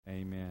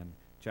Amen.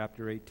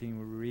 Chapter 18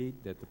 we read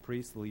that the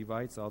priests,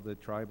 Levites, all the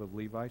tribe of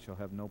Levi shall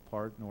have no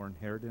part nor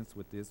inheritance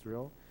with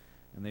Israel,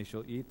 and they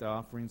shall eat the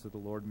offerings of the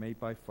Lord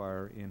made by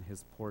fire in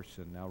his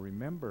portion. Now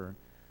remember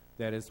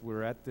that as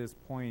we're at this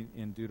point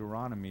in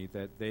Deuteronomy,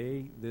 that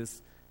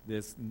this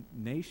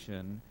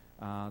nation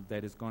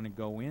that is going to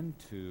go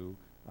into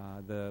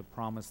the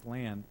promised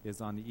land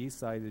is on the east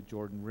side of the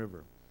Jordan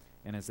River.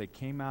 And as they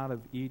came out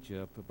of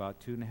Egypt, about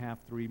 2.5,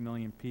 3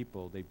 million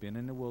people, they've been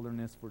in the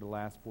wilderness for the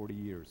last 40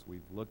 years.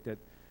 We've looked at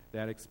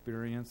that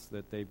experience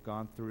that they've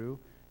gone through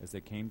as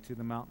they came to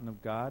the mountain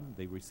of God.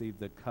 They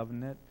received the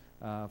covenant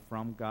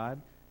from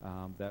God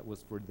that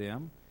was for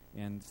them,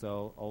 and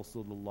so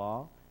also the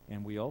law.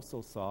 And we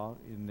also saw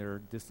in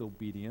their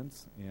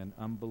disobedience and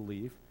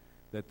unbelief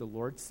that the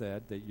Lord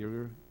said that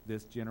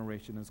this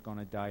generation is going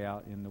to die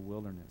out in the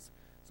wilderness.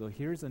 So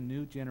here's a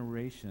new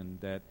generation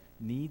that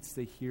needs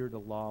to hear the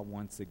law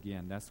once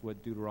again. That's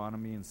what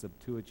Deuteronomy and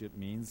Septuagint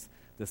means,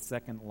 the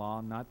second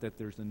law. Not that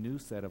there's a new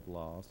set of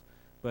laws,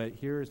 but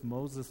here is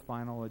Moses'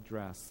 final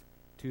address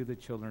to the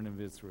children of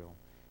Israel.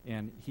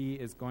 And he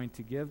is going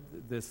to give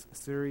this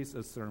series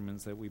of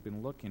sermons that we've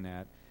been looking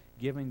at,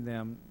 giving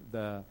them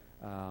the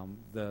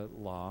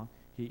law.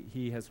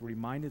 He has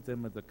reminded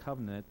them of the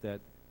covenant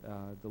that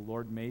the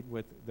Lord made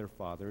with their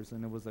fathers,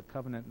 and it was a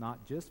covenant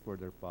not just for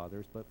their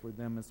fathers, but for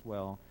them as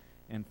well,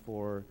 and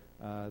for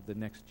the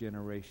next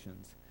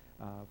generations,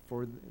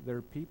 for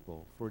their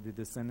people, for the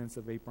descendants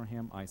of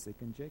Abraham, Isaac,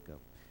 and Jacob.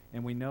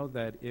 And we know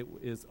that it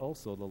is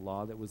also the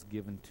law that was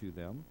given to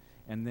them,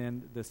 and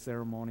then the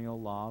ceremonial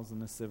laws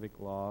and the civic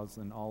laws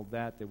and all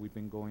that we've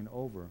been going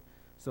over.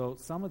 So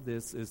some of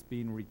this is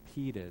being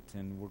repeated,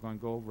 and we're going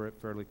to go over it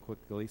fairly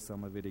quickly,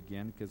 some of it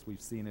again, because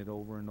we've seen it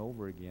over and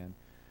over again.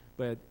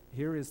 But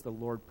here is the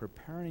Lord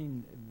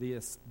preparing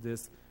this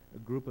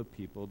group of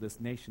people, this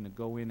nation, to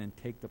go in and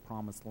take the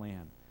promised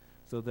land.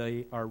 So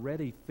they are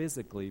ready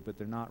physically, but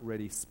they're not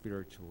ready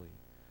spiritually.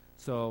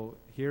 So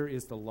here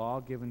is the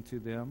law given to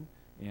them,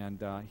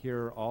 and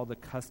here are all the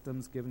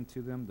customs given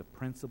to them, the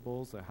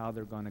principles of how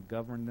they're going to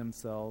govern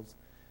themselves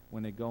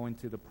when they go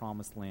into the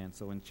promised land.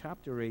 So in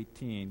chapter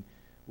 18,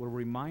 we're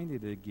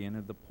reminded again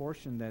of the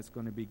portion that's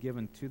going to be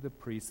given to the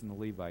priests and the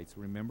Levites.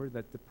 Remember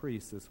that the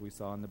priests, as we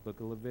saw in the book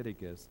of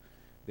Leviticus,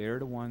 they're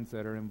the ones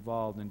that are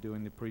involved in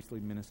doing the priestly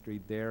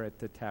ministry there at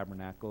the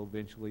tabernacle.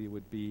 Eventually it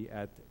would be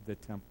at the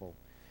temple.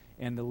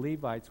 And the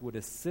Levites would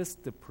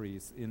assist the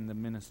priests in the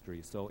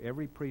ministry. So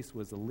every priest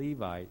was a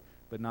Levite,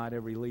 but not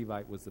every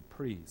Levite was a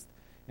priest.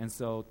 And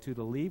so to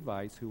the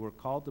Levites who were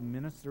called to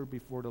minister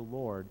before the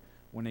Lord,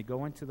 when they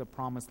go into the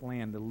promised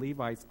land, the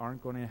Levites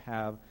aren't going to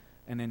have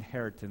an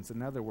inheritance.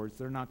 In other words,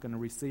 they're not going to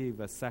receive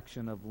a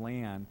section of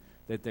land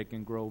that they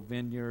can grow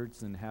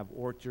vineyards and have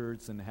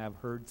orchards and have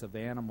herds of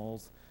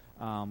animals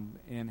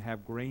and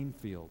have grain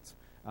fields.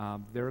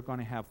 They're going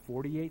to have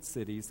 48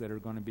 cities that are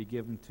going to be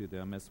given to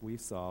them, as we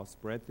saw,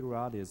 spread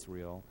throughout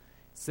Israel.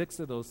 6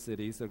 of those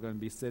cities are going to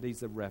be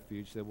cities of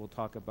refuge that we'll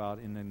talk about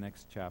in the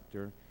next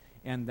chapter,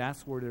 and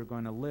that's where they're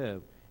going to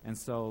live. And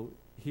so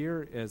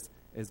here,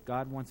 as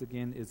God once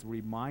again is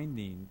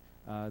reminding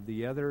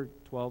the other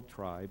 12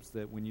 tribes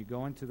that when you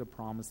go into the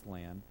promised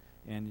land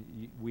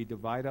and we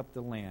divide up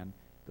the land,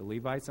 the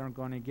Levites aren't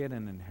going to get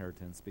an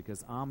inheritance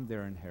because I'm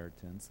their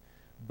inheritance.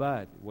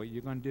 But what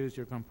you're going to do is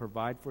you're going to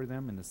provide for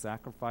them in the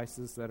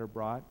sacrifices that are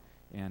brought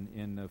and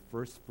in the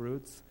first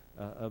fruits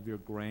of your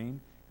grain,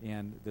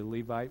 and the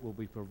Levite will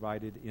be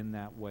provided in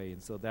that way.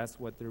 And so that's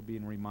what they're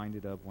being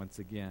reminded of once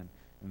again.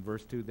 In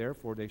verse 2,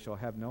 therefore they shall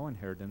have no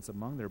inheritance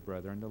among their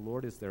brethren. The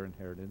Lord is their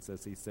inheritance,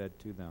 as he said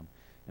to them.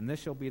 And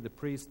this shall be the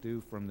priest's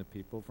due from the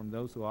people, from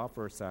those who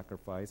offer a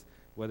sacrifice,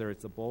 whether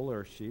it's a bull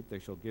or a sheep, they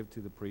shall give to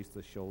the priest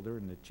the shoulder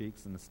and the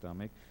cheeks and the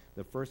stomach,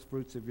 the first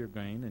fruits of your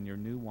grain and your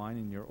new wine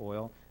and your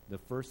oil, the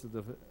first of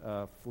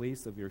the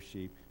fleece of your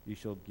sheep, you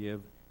shall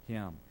give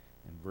him.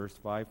 And verse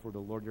 5, for the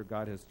Lord your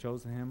God has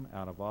chosen him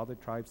out of all the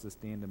tribes to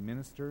stand and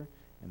minister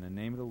in the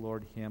name of the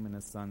Lord, him and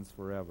his sons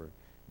forever.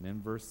 And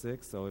then verse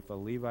 6, so if a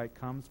Levite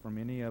comes from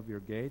any of your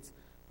gates,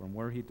 from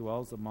where he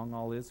dwells among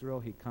all Israel,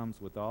 he comes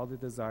with all the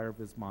desire of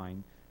his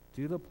mind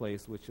to the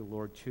place which the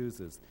Lord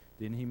chooses.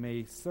 Then he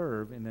may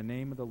serve in the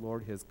name of the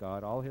Lord his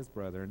God, all his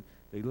brethren,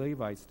 the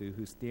Levites do,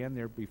 who stand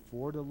there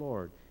before the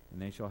Lord,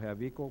 and they shall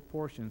have equal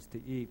portions to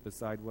eat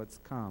beside what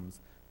comes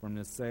from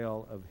the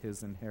sale of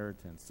his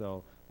inheritance.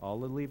 So all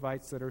the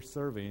Levites that are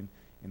serving,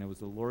 and it was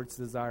the Lord's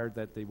desire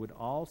that they would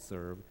all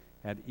serve,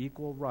 had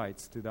equal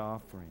rights to the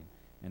offering.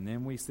 And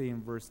then we see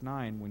in verse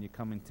 9, when you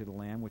come into the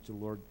land which the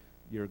Lord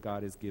your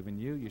God has given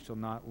you, you shall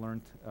not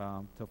learn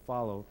to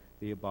follow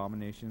the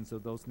abominations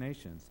of those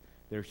nations.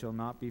 There shall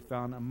not be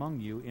found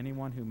among you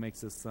anyone who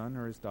makes his son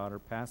or his daughter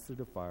pass through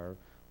the fire,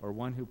 or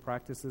one who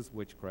practices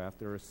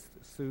witchcraft, or a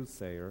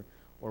soothsayer,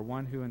 or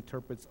one who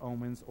interprets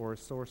omens, or a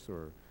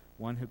sorcerer,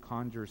 one who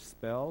conjures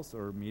spells,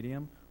 or a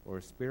medium, or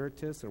a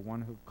spiritist, or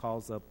one who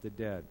calls up the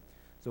dead.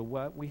 So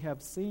what we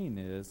have seen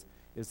is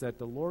that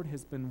the Lord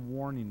has been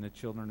warning the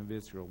children of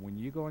Israel, when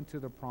you go into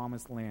the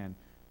promised land,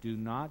 do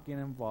not get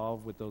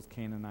involved with those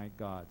Canaanite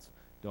gods.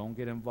 Don't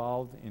get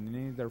involved in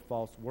any of their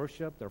false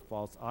worship, their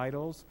false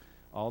idols,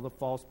 all the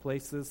false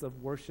places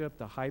of worship,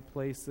 the high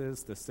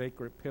places, the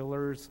sacred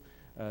pillars,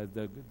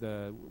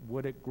 the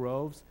wooded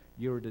groves.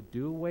 You're to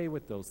do away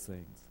with those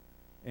things.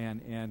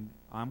 And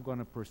I'm going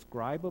to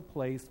prescribe a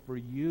place for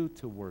you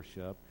to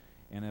worship,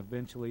 and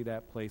eventually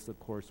that place, of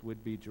course,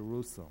 would be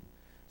Jerusalem.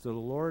 So the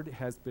Lord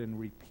has been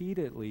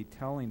repeatedly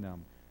telling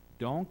them,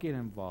 don't get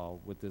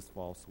involved with this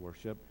false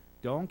worship.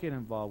 Don't get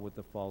involved with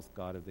the false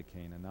god of the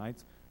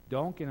Canaanites.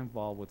 Don't get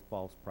involved with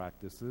false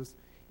practices.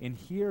 And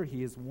here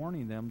he is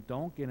warning them,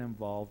 don't get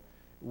involved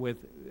with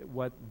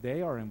what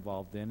they are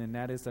involved in, and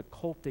that is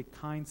occultic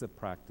kinds of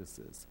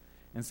practices.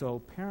 And so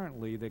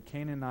apparently the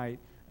Canaanite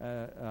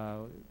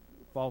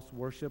false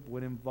worship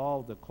would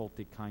involve the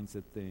occultic kinds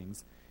of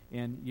things.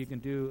 And you can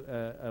do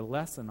a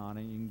lesson on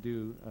it. You can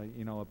do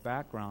a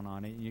background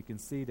on it, and you can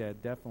see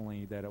that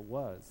definitely that it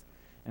was.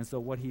 And so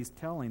what he's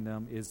telling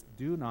them is,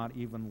 do not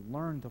even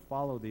learn to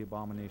follow the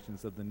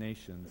abominations of the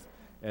nations,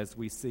 as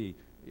we see.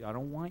 I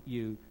don't want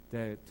you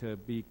to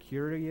be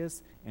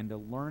curious and to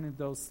learn of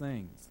those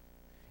things.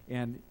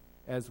 And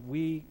as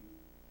we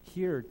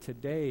here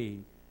today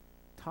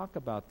talk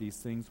about these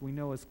things, we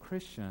know as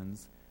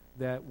Christians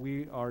that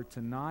we are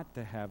to not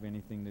to have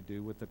anything to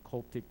do with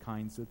occultic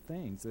kinds of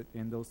things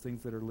and those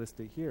things that are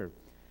listed here.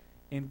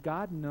 And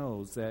God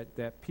knows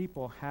that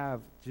people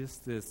have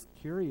just this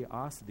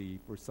curiosity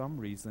for some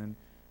reason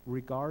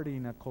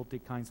regarding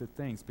occultic kinds of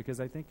things,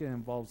 because I think it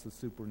involves the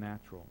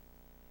supernatural.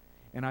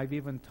 And I've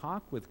even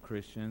talked with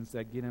Christians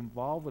that get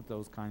involved with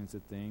those kinds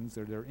of things,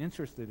 or they're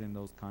interested in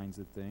those kinds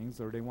of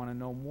things, or they want to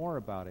know more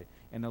about it.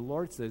 And the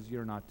Lord says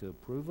you're not to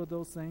approve of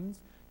those things,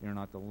 you're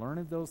not to learn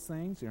of those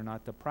things, you're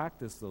not to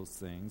practice those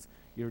things.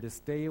 You're to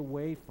stay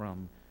away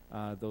from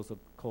those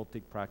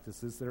occultic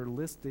practices that are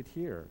listed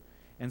here.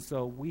 And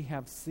so we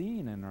have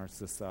seen in our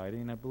society,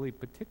 and I believe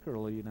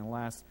particularly in the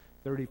last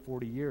 30,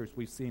 40 years,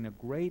 we've seen a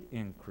great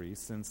increase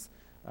since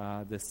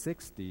the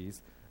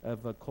 60s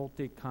of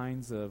occultic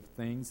kinds of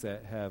things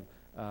that have,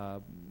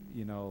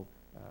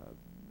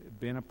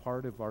 been a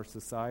part of our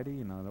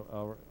society and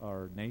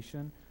our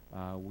nation.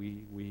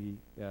 We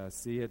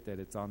see it that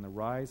it's on the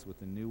rise with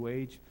the New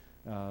Age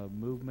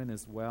movement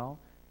as well.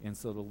 And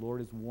so the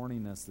Lord is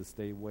warning us to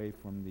stay away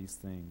from these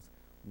things.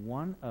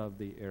 One of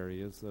the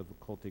areas of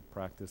occultic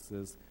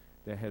practices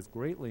that has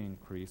greatly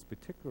increased,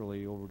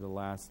 particularly over the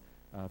last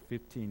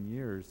 15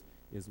 years,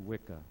 is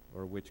Wicca,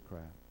 or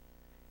witchcraft.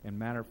 And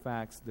matter of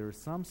fact, there are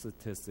some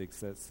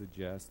statistics that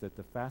suggest that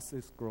the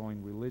fastest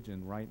growing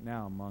religion right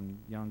now among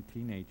young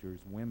teenagers,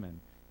 women,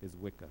 is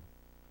Wicca.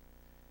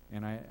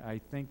 And I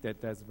think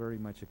that that's very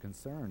much a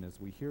concern as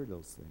we hear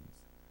those things.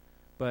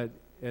 But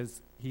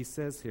as he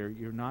says here,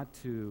 you're not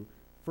to,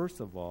 first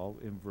of all,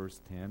 in verse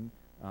 10,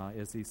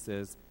 as he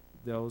says,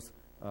 those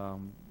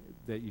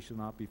that you shall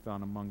not be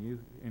found among you,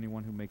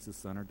 anyone who makes a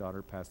son or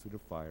daughter pass through the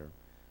fire.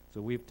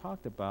 So we've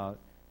talked about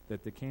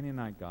that the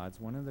Canaanite gods,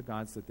 one of the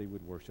gods that they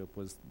would worship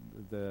was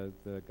the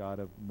god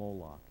of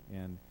Moloch.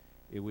 And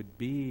it would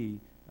be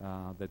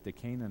that the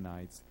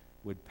Canaanites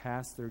would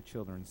pass their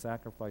children,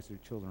 sacrifice their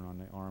children on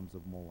the arms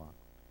of Moloch.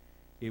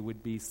 It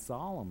would be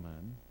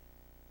Solomon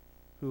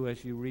who,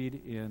 as you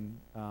read in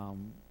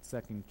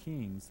 2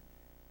 Kings,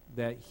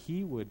 that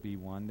he would be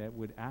one that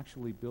would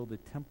actually build a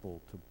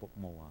temple to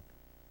Moloch.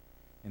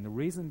 And the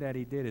reason that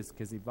he did is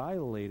because he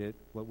violated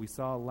what we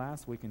saw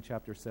last week in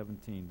chapter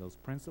 17, those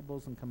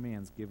principles and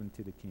commands given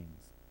to the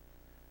kings.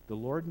 The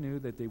Lord knew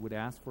that they would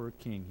ask for a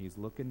king. He's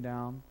looking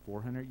down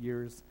 400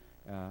 years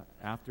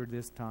after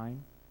this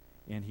time,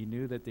 and he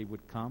knew that they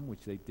would come,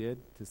 which they did,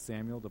 to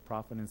Samuel the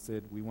prophet and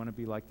said, we want to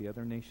be like the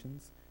other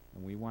nations,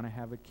 and we want to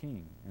have a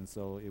king. And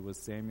so it was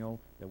Samuel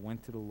that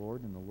went to the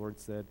Lord, and the Lord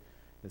said,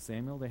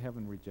 Samuel, they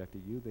haven't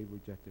rejected you, they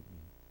rejected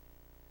me,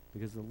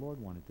 because the Lord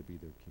wanted to be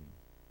their king.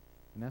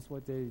 And that's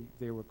what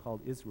they were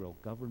called, Israel,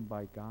 governed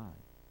by God.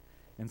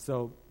 And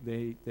so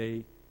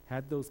they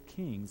had those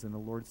kings, and the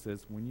Lord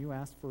says, when you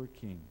ask for a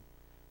king,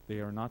 they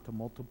are not to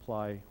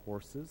multiply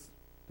horses.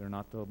 They're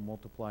not to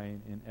multiply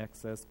in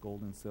excess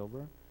gold and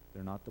silver.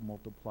 They're not to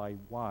multiply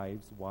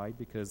wives. Why?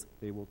 Because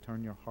they will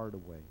turn your heart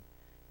away.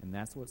 And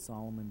that's what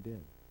Solomon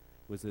did.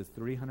 With his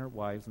 300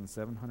 wives and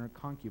 700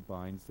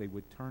 concubines, they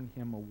would turn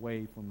him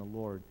away from the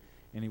Lord,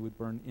 and he would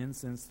burn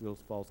incense to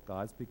those false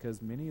gods,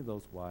 because many of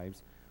those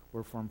wives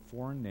were from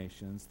foreign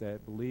nations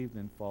that believed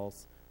in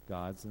false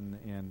gods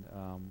and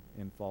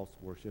false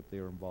worship they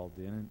were involved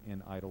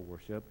in idol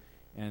worship.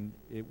 And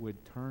it would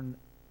turn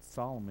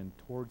Solomon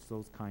towards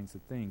those kinds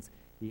of things.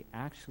 He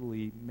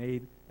actually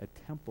made a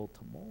temple to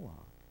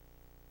Moloch.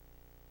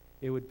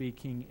 It would be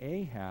King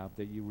Ahab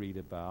that you read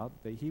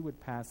about, that he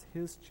would pass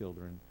his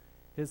children,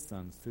 his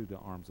sons, through the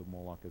arms of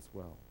Moloch as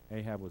well.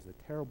 Ahab was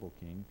a terrible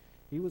king.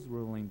 He was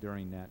ruling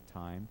during that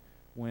time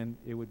when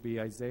it would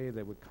be Isaiah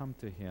that would come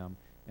to him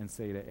and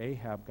say to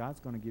Ahab, God's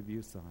going to give you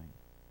a sign.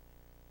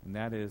 And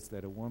that is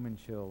that a woman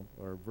shall,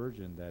 or a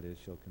virgin that is,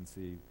 shall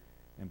conceive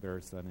and bear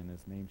a son, and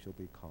his name shall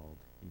be called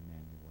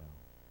Emmanuel.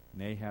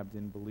 And Ahab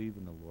didn't believe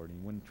in the Lord, and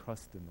he wouldn't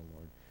trust in the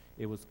Lord.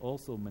 It was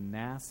also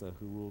Manasseh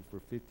who ruled for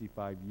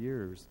 55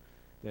 years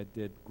that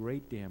did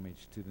great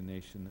damage to the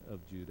nation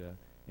of Judah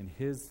in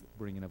his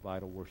bringing of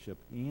idol worship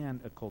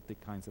and occultic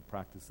kinds of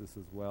practices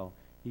as well.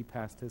 He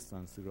passed his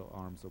sons through the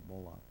arms of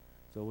Moloch.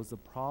 So it was a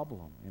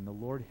problem. And the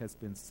Lord has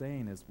been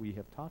saying, as we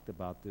have talked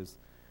about this,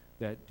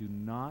 that do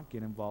not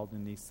get involved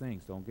in these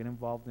things. Don't get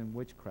involved in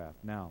witchcraft.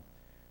 Now,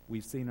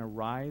 we've seen a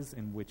rise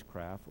in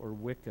witchcraft or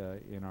Wicca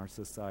in our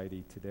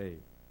society today.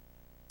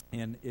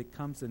 And it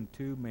comes in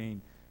two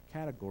main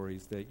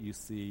categories that you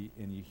see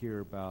and you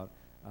hear about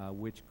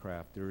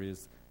witchcraft. There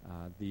is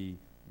the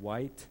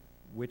white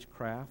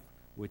witchcraft,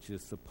 which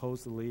is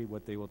supposedly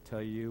what they will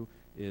tell you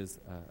is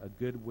a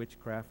good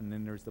witchcraft, and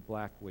then there's the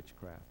black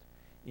witchcraft.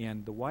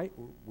 And the white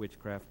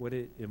witchcraft, what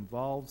it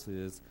involves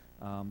is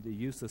the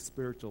use of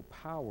spiritual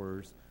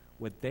powers,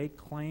 what they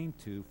claim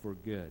to for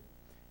good.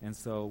 And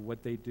so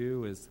what they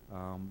do is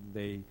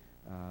they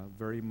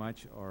very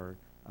much are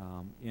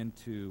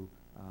into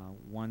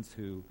ones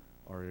who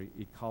are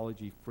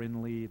ecology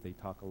friendly. They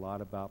talk a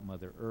lot about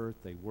Mother Earth.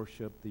 They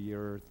worship the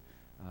earth.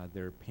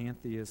 They're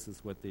pantheists is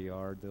what they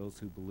are, those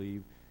who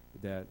believe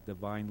that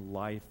divine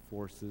life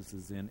forces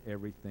is in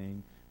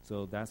everything.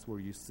 So that's where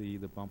you see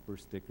the bumper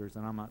stickers.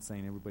 And I'm not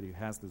saying everybody who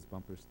has this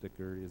bumper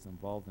sticker is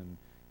involved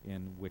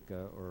in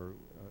Wicca or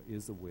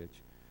is a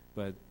witch.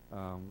 But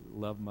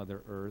love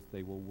Mother Earth.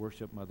 They will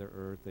worship Mother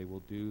Earth. They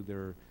will do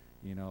their,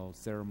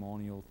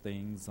 ceremonial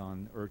things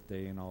on Earth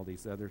Day and all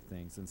these other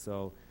things. And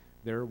so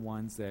they're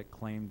ones that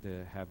claim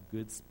to have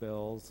good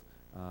spells,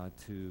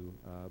 to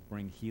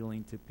bring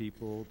healing to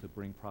people, to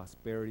bring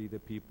prosperity to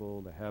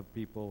people, to have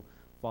people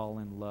fall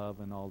in love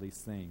and all these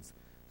things.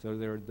 So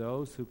there are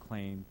those who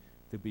claim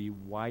to be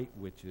white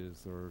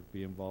witches or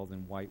be involved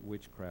in white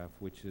witchcraft,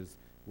 which is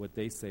what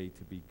they say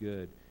to be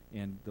good.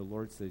 And the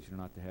Lord says you're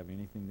not to have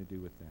anything to do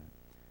with that.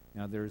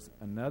 Now there's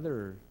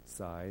another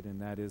side,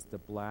 and that is the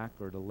black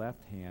or the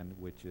left-hand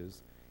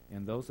witches.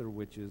 And those are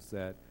witches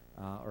that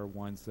are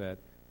ones that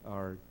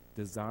are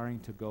desiring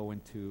to go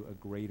into a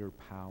greater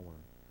power.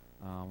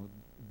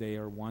 They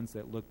are ones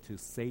that look to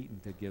Satan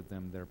to give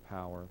them their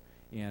power.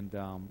 And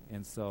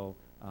so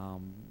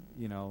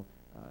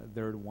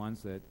they're the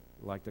ones that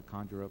like to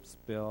conjure up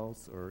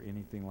spells or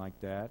anything like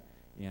that,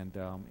 and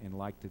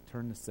like to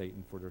turn to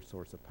Satan for their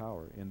source of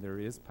power. And there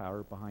is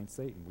power behind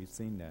Satan. We've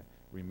seen that.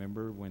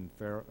 Remember when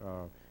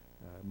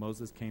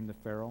Moses came to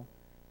Pharaoh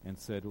and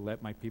said,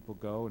 "Let my people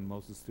go," and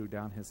Moses threw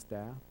down his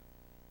staff,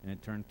 and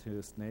it turned to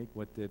a snake.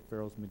 What did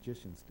Pharaoh's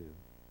magicians do?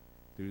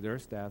 Threw their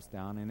staffs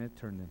down, and it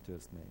turned into a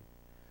snake.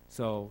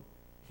 So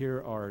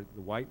here are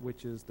the white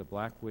witches, the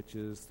black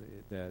witches,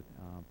 that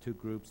two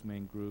groups,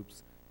 main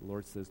groups. The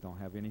Lord says don't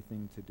have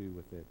anything to do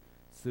with it.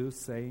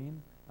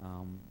 Soothsaying,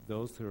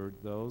 those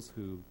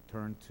who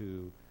turn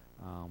to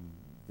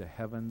the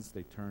heavens,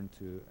 they turn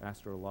to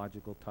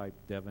astrological type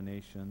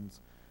divinations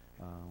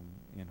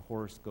and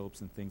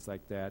horoscopes and things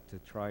like that to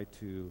try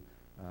to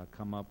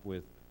come up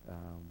with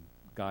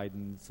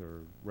guidance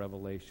or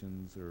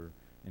revelations or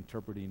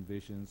interpreting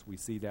visions. We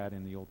see that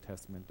in the Old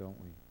Testament, don't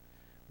we?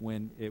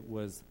 When it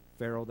was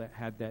Pharaoh that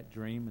had that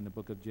dream in the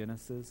book of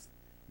Genesis,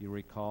 you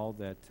recall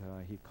that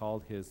he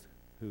called his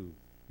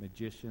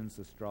magicians,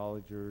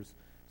 astrologers,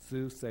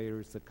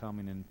 soothsayers to come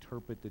and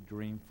interpret the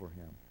dream for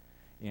him.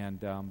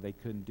 And they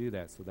couldn't do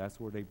that, so that's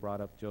where they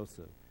brought up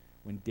Joseph.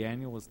 When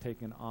Daniel was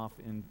taken off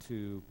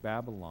into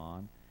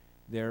Babylon,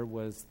 there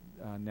was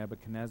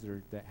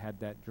Nebuchadnezzar that had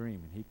that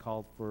dream. And he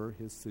called for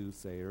his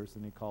soothsayers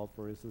and he called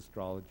for his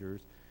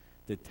astrologers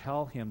to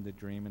tell him the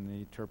dream and the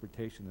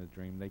interpretation of the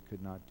dream. They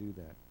could not do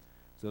that.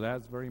 So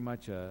that's very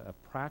much a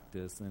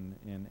practice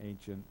in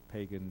ancient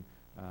pagan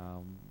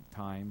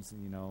times,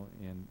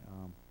 in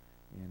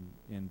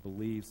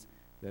beliefs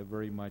that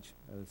very much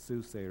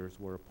soothsayers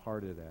were a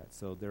part of that.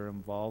 So they're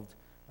involved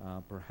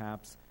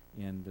perhaps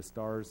in the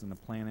stars and the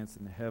planets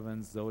in the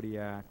heavens,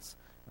 zodiacs.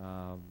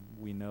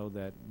 We know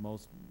that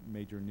most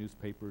major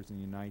newspapers in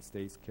the United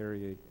States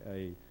carry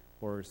a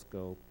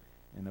horoscope,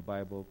 and the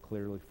Bible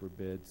clearly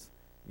forbids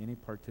any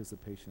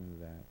participation in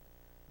that.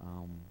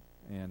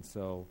 And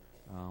so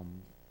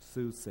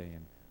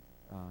soothsaying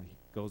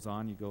goes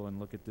on. You go and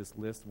look at this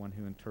list, one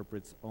who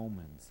interprets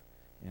omens.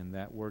 And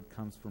that word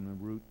comes from the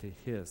root to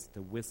hiss,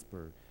 to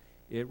whisper.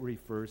 It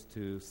refers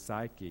to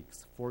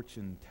psychics,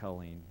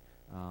 fortune-telling,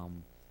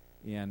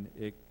 and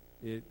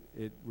it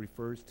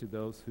refers to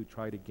those who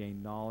try to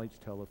gain knowledge,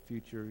 tell a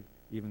future,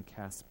 even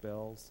cast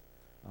spells,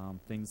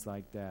 things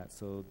like that.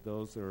 So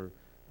those are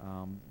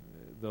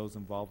those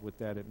involved with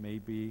that. It may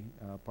be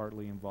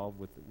partly involved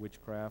with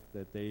witchcraft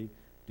that they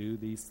do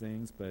these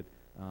things, but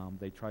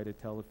they try to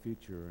tell the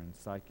future, and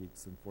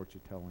psychics and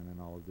fortune-telling and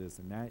all of this.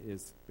 And that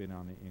has been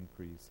on the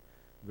increase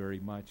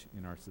very much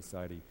in our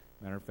society.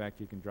 Matter of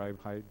fact, you can drive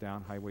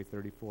down Highway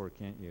 34,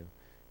 can't you?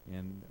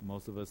 And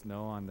most of us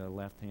know on the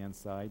left-hand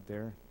side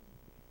there,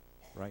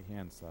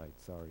 right-hand side,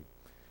 sorry,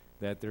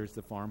 that there's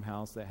the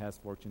farmhouse that has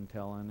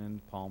fortune-telling and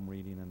palm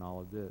reading and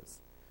all of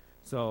this.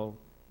 So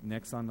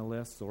next on the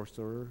list,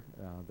 sorcerer.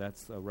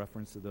 That's a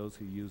reference to those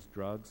who use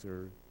drugs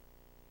or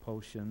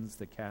potions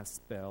to cast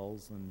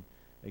spells and,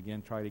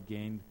 again, try to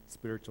gain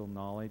spiritual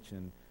knowledge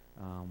and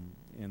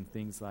and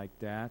things like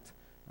that.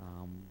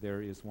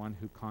 There is one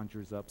who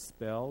conjures up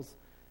spells.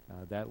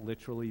 That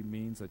literally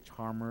means a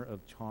charmer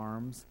of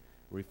charms,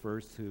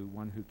 refers to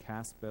one who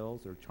casts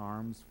spells or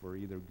charms for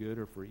either good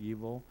or for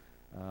evil,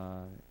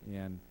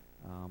 and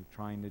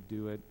trying to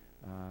do it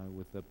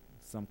with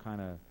some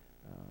kind of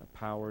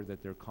power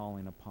that they're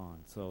calling upon.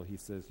 So he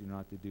says you're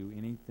not to do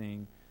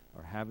anything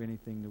or have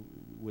anything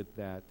with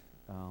that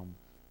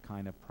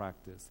kind of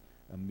practice.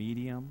 A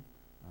medium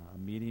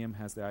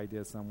has the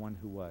idea of someone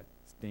who what?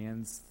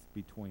 Stands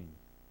between.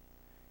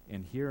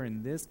 And here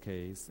in this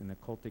case, in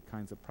occultic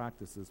kinds of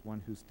practices,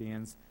 one who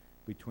stands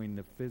between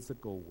the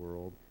physical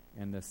world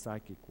and the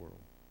psychic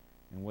world.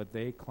 And what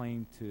they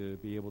claim to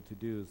be able to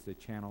do is to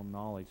channel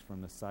knowledge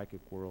from the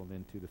psychic world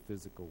into the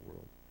physical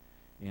world.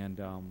 And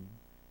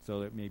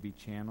so it may be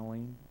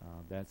channeling.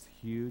 That's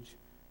huge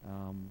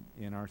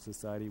in our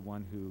society.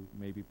 One who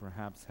maybe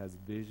perhaps has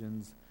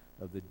visions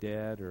of the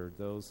dead or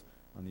those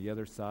on the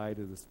other side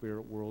of the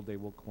spirit world, they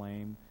will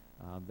claim.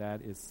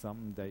 That is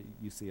something that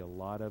you see a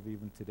lot of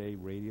even today.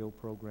 Radio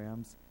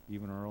programs,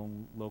 even our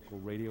own local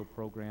radio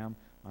program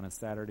on a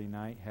Saturday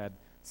night had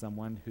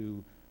someone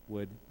who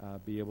would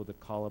be able to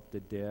call up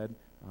the dead.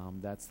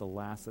 That's the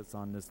last that's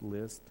on this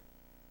list.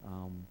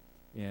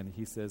 And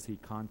he says he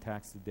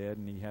contacts the dead,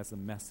 and he has a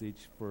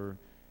message for,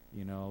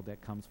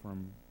 that comes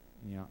from,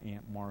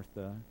 Aunt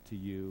Martha to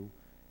you,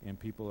 and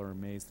people are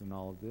amazed in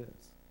all of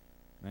this.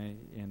 Right?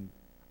 And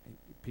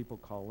people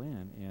call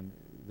in, and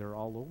they're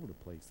all over the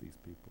place, these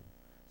people.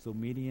 So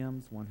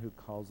mediums, one who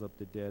calls up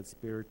the dead,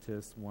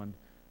 spiritists, one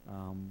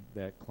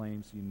that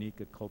claims unique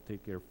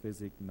occultic or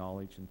physic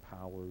knowledge and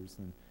powers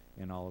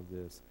and all of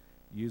this.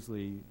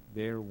 Usually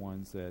they're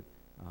ones that,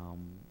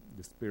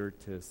 the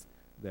spiritists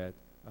that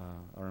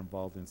are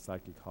involved in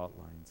psychic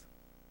hotlines.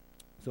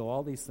 So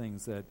all these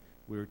things that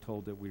we were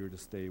told that we were to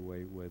stay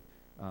away with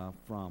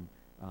from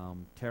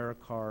tarot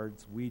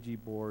cards, Ouija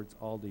boards,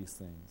 all these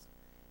things.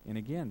 And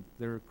again,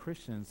 there are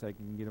Christians that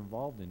can get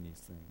involved in these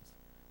things.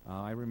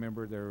 I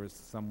remember there was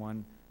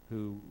someone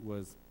who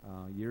was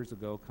years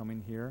ago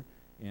coming here,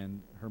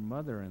 and her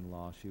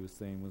mother-in-law, she was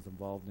saying, was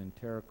involved in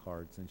tarot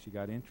cards, and she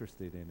got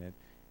interested in it.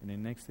 And the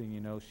next thing you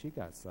know, she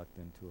got sucked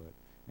into it.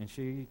 And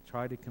she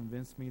tried to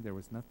convince me there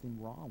was nothing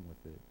wrong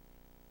with it.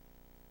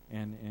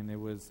 And it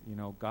was,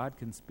 God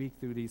can speak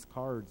through these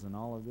cards and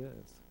all of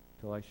this,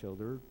 till I showed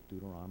her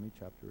Deuteronomy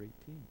chapter 18.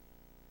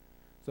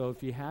 So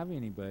if you have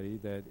anybody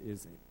that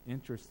is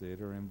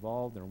interested or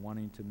involved or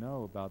wanting to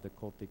know about the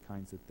cultic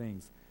kinds of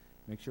things,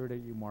 make sure that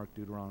you mark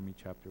Deuteronomy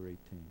chapter 18,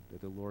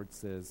 that the Lord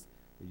says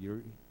that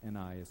you and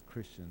I as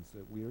Christians,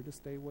 that we are to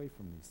stay away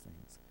from these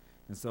things.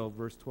 And so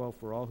verse 12,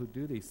 for all who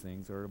do these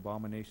things are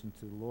abomination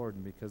to the Lord,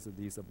 and because of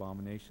these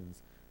abominations,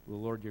 the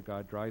Lord your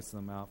God drives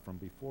them out from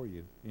before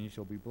you, and you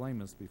shall be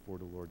blameless before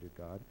the Lord your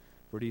God.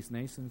 For these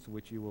nations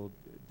which you will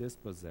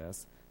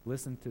dispossess,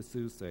 listen to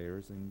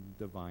soothsayers and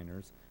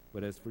diviners,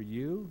 but as for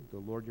you, the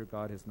Lord your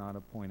God has not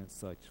appointed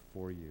such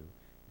for you.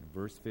 In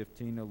verse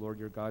 15, the Lord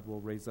your God will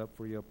raise up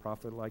for you a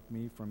prophet like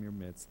me from your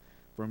midst,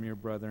 from your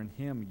brethren.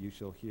 Him you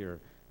shall hear,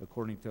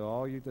 according to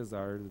all you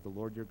desire, to the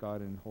Lord your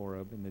God in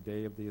Horeb in the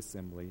day of the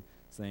assembly,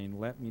 saying,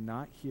 let me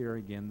not hear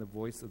again the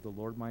voice of the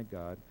Lord my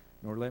God,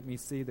 nor let me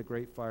see the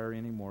great fire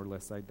any more,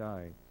 lest I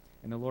die.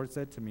 And the Lord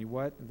said to me,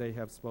 what they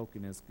have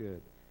spoken is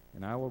good.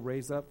 And I will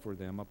raise up for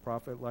them a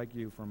prophet like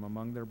you from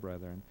among their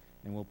brethren,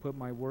 and will put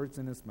my words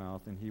in his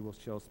mouth, and he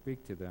shall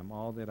speak to them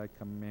all that I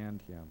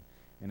command him.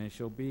 And it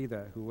shall be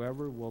that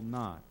whoever will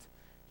not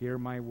hear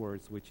my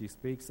words, which he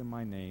speaks in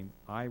my name,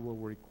 I will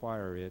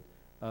require it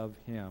of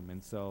him.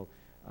 And so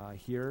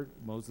here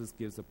Moses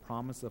gives a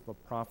promise of a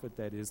prophet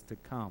that is to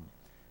come.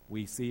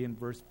 We see in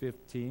verse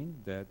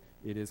 15 that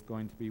it is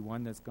going to be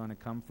one that's going to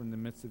come from the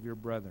midst of your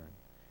brethren.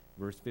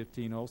 Verse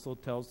 15 also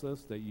tells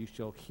us that you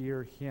shall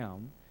hear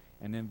him.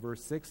 And in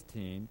verse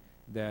 16,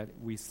 that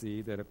we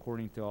see that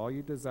according to all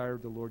you desire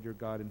of the Lord your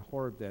God in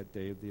Horeb that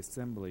day of the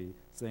assembly,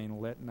 saying,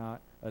 let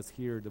not us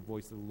hear the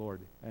voice of the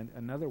Lord. And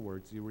in other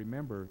words, you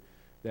remember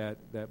that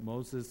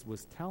Moses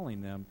was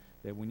telling them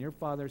that when your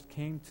fathers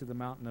came to the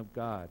mountain of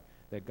God,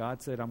 that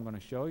God said, I'm going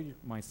to show you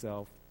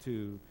myself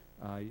to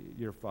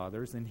your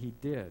fathers, and he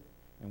did.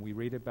 And we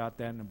read about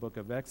that in the book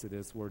of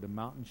Exodus, where the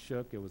mountain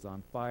shook, it was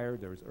on fire,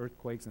 there was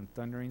earthquakes and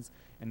thunderings,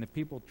 and the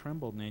people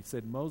trembled, and they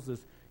said, Moses,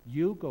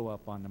 you go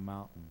up on the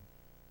mountain,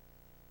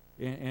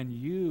 and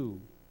you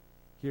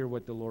hear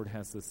what the Lord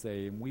has to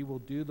say, and we will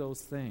do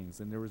those things.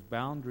 And there was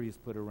boundaries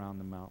put around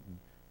the mountain,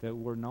 that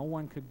where no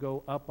one could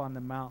go up on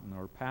the mountain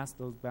or past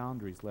those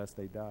boundaries lest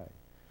they die.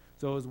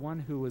 So it was one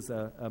who was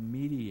a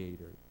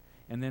mediator.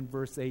 And then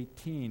verse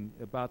 18,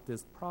 about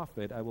this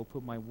prophet, I will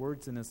put my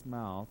words in his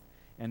mouth.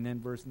 And then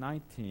verse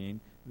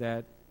 19,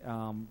 that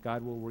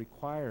God will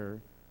require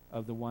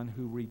of the one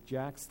who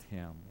rejects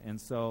him. And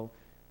so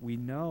we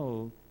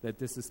know that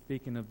this is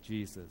speaking of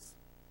Jesus,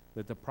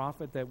 that the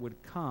prophet that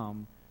would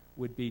come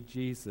would be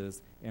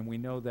Jesus. And we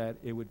know that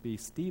it would be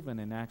Stephen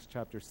in Acts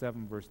chapter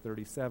 7, verse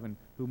 37,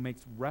 who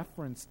makes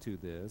reference to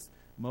this.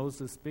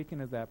 Moses speaking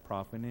of that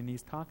prophet, and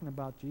he's talking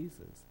about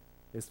Jesus.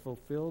 is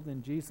fulfilled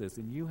in Jesus,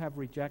 and you have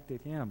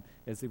rejected him,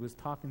 as he was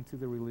talking to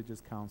the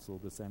religious council,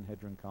 the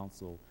Sanhedrin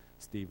council,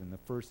 Stephen, the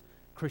first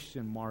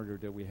Christian martyr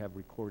that we have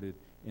recorded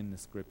in the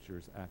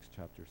scriptures, Acts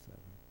chapter 7.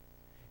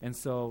 And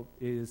so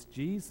it is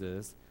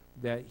Jesus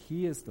that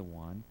he is the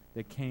one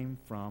that came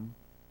from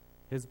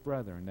his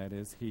brethren. That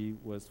is, he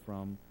was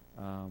from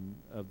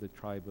of the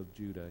tribe of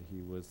Judah.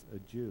 He was a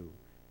Jew.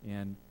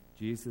 And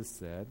Jesus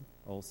said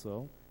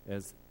also,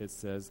 as it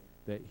says,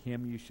 that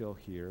him you shall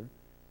hear,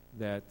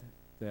 that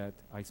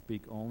I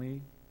speak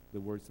only the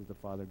words that the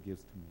Father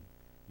gives to me.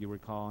 You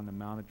recall on the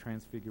Mount of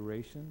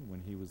Transfiguration,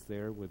 when he was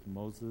there with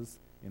Moses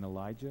and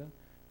Elijah,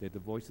 that the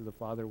voice of the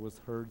Father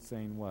was heard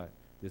saying what?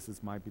 This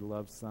is my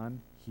beloved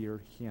Son,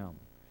 hear him.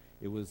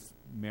 It was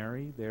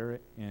Mary there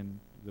in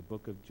the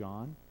book of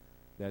John,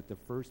 that the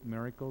first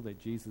miracle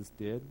that Jesus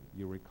did,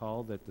 you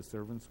recall that the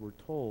servants were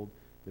told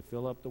to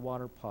fill up the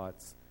water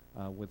pots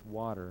with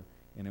water,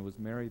 and it was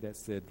Mary that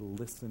said,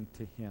 listen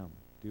to him,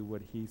 do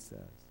what he says.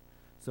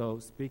 So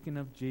speaking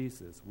of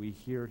Jesus, we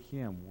hear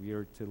him, we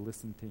are to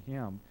listen to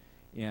him,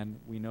 and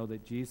we know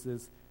that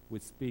Jesus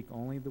would speak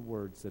only the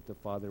words that the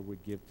Father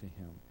would give to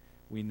him.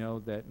 We know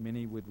that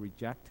many would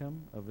reject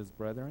him of his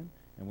brethren,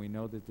 and we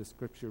know that the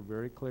scripture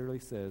very clearly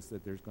says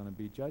that there's going to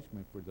be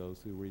judgment for those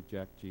who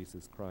reject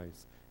Jesus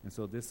Christ. And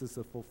so this is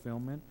a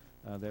fulfillment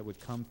that would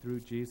come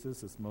through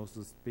Jesus, as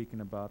Moses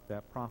speaking about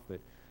that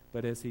prophet.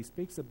 But as he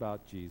speaks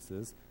about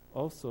Jesus,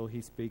 also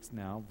he speaks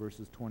now,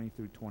 verses 20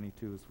 through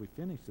 22, as we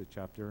finish the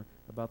chapter,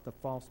 about the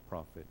false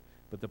prophet.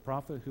 But the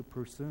prophet who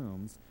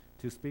presumes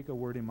to speak a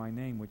word in my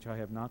name, which I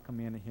have not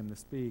commanded him to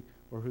speak,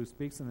 or who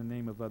speaks in the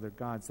name of other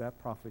gods, that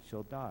prophet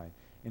shall die.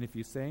 And if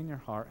you say in your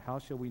heart, how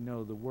shall we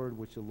know the word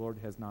which the Lord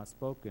has not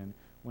spoken?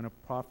 When a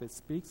prophet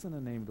speaks in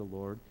the name of the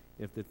Lord,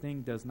 if the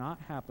thing does not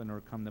happen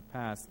or come to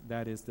pass,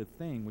 that is the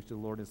thing which the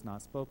Lord has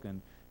not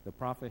spoken. The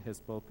prophet has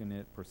spoken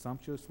it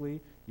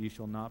presumptuously. You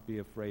shall not be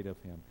afraid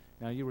of him.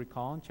 Now you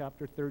recall in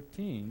chapter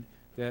 13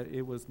 that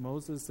it was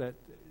Moses that,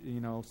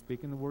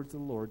 speaking the words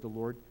of the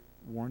Lord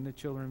warned the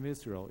children of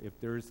Israel. If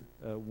there's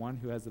one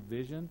who has a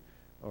vision,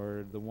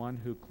 or the one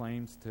who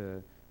claims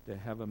to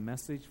have a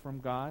message from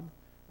God,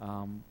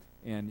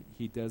 and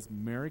he does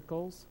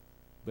miracles,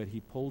 but he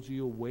pulls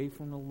you away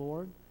from the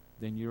Lord,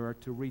 then you are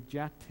to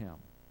reject him.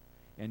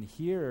 And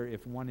here,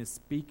 if one is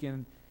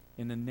speaking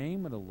in the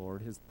name of the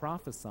Lord, his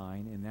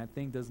prophesying, and that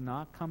thing does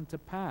not come to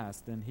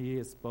pass, then he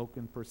has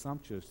spoken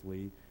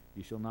presumptuously.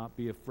 You shall not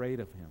be afraid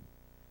of him.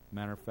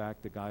 Matter of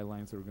fact, the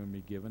guidelines are going to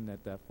be given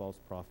that false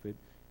prophet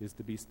is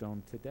to be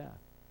stoned to death.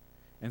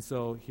 And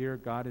so here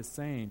God is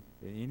saying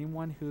that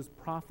anyone who is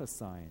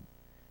prophesying,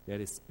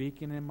 that is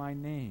speaking in my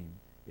name,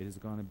 it is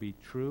going to be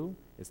true.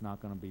 It's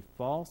not going to be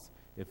false.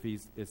 If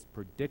it's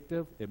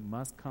predictive, it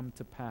must come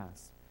to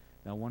pass.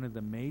 Now, one of the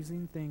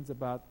amazing things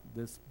about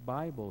this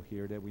Bible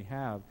here that we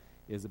have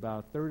is about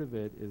a third of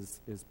it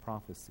is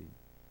prophecy.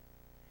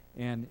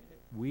 And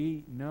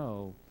we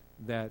know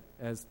that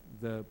as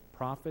the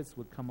prophets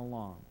would come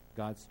along,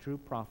 God's true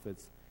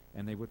prophets,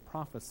 and they would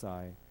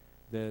prophesy,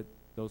 that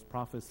those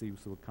prophecies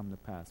would come to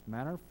pass.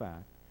 Matter of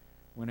fact,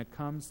 when it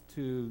comes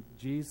to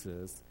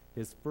Jesus,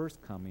 his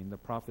first coming, the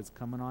prophets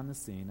coming on the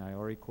scene, I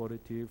already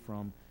quoted to you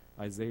from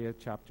Isaiah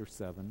chapter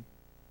 7,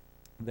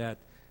 that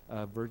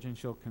a virgin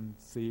shall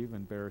conceive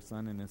and bear a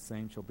son, and his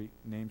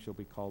name shall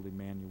be called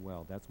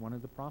Emmanuel. That's one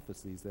of the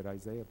prophecies that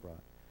Isaiah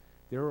brought.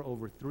 There are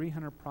over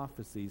 300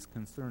 prophecies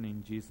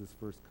concerning Jesus'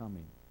 first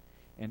coming,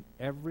 and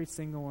every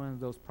single one of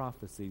those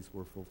prophecies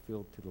were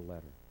fulfilled to the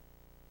letter.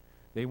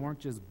 They weren't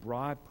just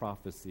broad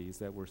prophecies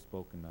that were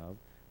spoken of,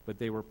 but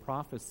they were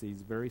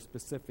prophecies, very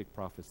specific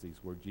prophecies,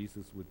 where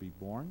Jesus would be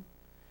born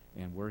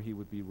and where he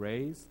would be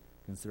raised,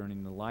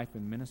 concerning the life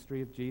and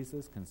ministry of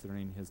Jesus,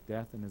 concerning his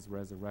death and his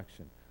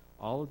resurrection.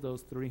 All of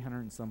those 300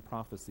 and some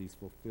prophecies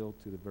fulfilled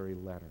to the very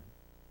letter.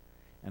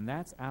 And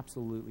that's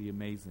absolutely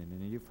amazing.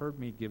 And you've heard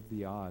me give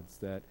the odds,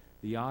 that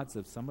the odds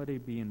of somebody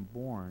being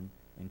born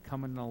and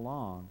coming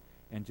along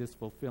and just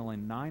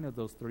fulfilling 9 of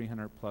those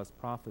 300 plus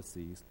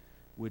prophecies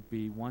would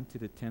be 1 to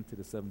the 10 to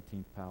the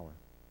 17th power.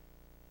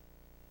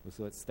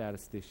 So what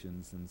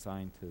statisticians and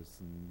scientists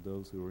and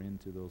those who are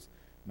into those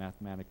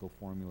mathematical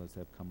formulas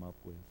have come up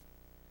with.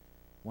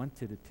 1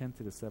 to the 10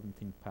 to the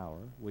 17th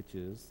power, which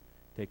is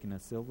taking a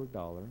silver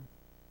dollar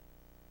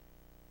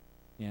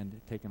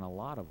and taking a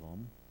lot of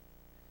them.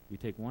 You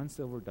take one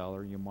silver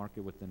dollar, you mark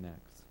it with the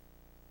next.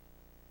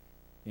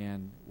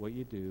 And what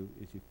you do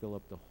is you fill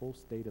up the whole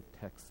state of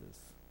Texas,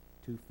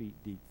 2 feet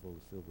deep full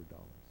of silver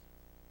dollars.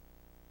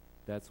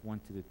 That's 1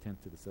 to the 10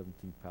 to the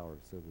 17th power of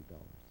silver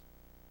dollars.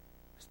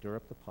 Stir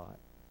up the pot.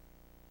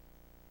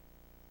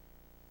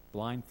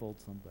 Blindfold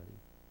somebody.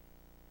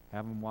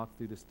 Have them walk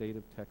through the state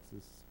of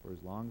Texas for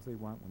as long as they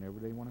want, whenever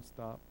they want to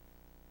stop.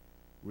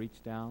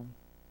 Reach down,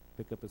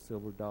 pick up a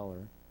silver dollar.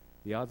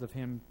 The odds of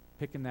him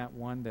picking that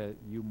one that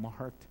you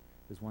marked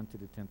is 1 to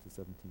the 10th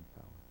to 17th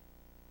power.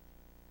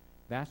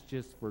 That's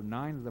just for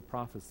 9 of the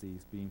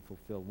prophecies being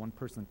fulfilled. One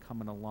person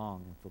coming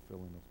along and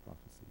fulfilling those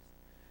prophecies.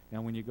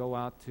 Now, when you go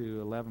out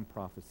to 11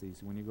 prophecies,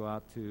 when you go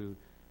out to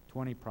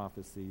 20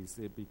 prophecies,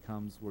 it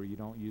becomes where you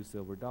don't use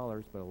silver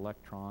dollars, but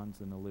electrons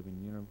in the living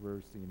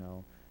universe,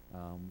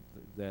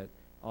 that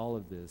all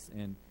of this.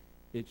 And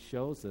it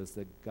shows us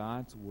that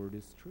God's word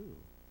is true.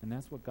 And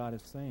that's what God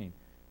is saying,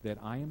 that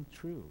I am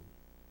true.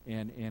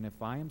 And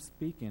if I am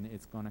speaking,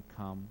 it's going to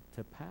come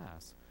to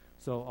pass.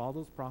 So all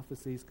those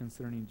prophecies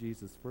concerning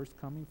Jesus' first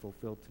coming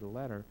fulfilled to the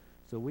letter,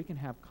 so we can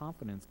have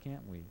confidence,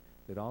 can't we,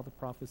 that all the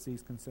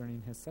prophecies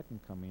concerning his second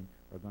coming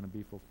are going to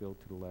be fulfilled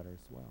to the letter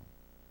as well.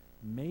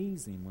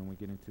 Amazing when we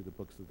get into the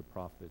books of the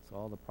prophets,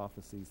 all the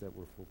prophecies that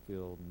were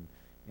fulfilled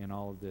and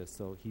all of this.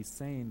 So he's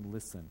saying,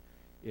 listen,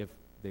 if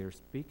they're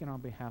speaking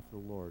on behalf of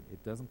the Lord,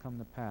 it doesn't come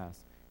to pass.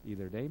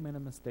 Either they made a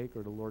mistake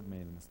or the Lord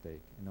made a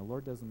mistake. And the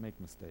Lord doesn't make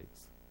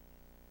mistakes.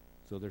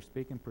 So they're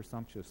speaking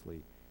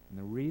presumptuously. And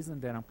the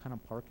reason that I'm kind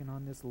of parking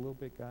on this a little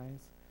bit,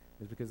 guys,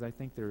 is because I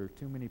think there are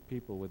too many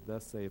people with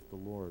thus saith the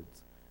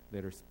Lord's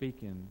that are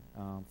speaking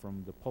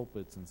from the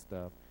pulpits and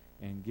stuff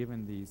and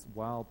giving these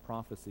wild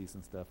prophecies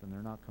and stuff, and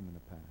they're not coming to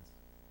pass.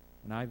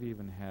 And I've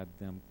even had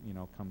them,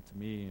 come to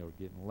me or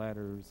getting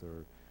letters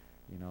or,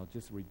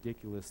 just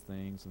ridiculous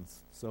things and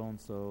so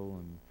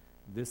and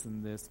this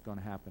going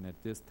to happen at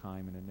this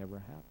time, and it never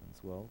happens.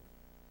 Well,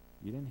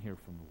 you didn't hear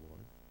from the Lord.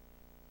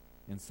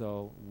 And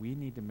so we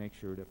need to make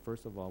sure that,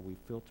 first of all, we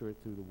filter it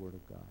through the Word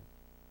of God.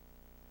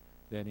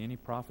 That any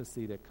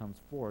prophecy that comes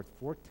forth,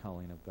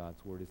 foretelling of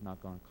God's Word, is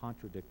not going to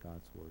contradict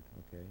God's Word,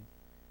 okay?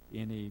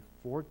 Any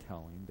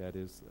foretelling that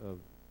is of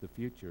the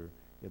future,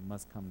 it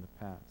must come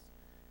to pass.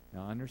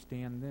 Now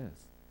understand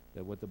this,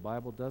 that what the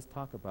Bible does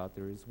talk about,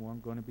 there is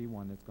going to be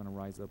one that's going to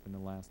rise up in the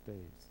last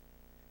days.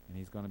 And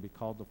he's going to be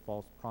called the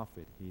false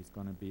prophet. He's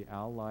going to be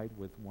allied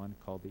with one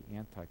called the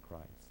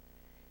Antichrist.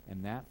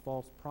 And that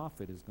false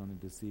prophet is going to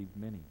deceive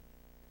many.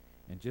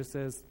 And just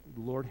as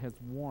the Lord has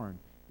warned,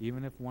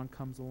 even if one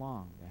comes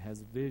along that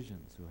has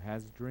visions, who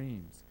has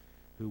dreams,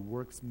 who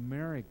works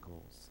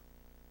miracles,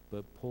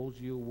 but pulls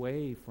you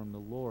away from the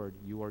Lord,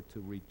 you are to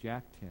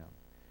reject him.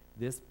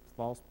 This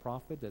false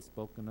prophet that's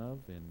spoken of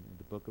in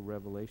the book of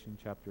Revelation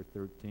chapter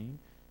 13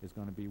 is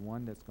going to be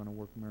one that's going to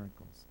work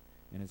miracles.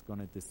 And is going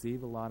to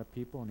deceive a lot of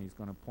people, and he's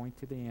going to point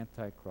to the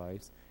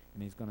Antichrist,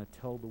 and he's going to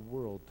tell the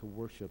world to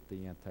worship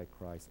the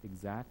Antichrist,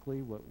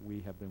 exactly what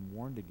we have been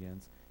warned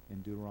against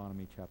in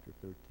Deuteronomy chapter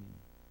 13.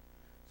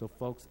 So,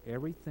 folks,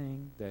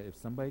 everything that if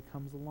somebody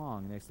comes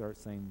along and they start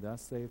saying,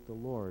 thus saith the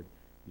Lord,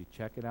 you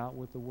check it out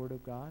with the Word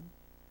of God,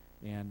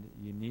 and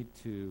you need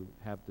to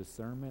have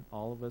discernment.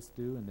 All of us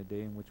do in the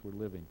day in which we're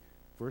living.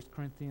 1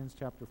 Corinthians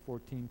chapter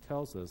 14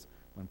 tells us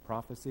when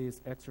prophecy is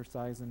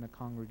exercised in the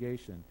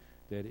congregation,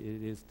 that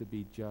it is to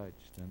be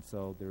judged. And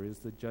so there is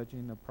the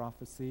judging of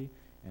prophecy,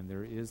 and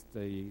there is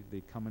the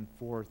coming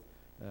forth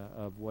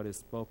of what is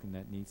spoken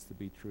that needs to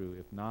be true.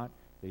 If not,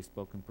 they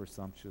spoken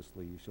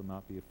presumptuously. You shall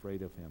not be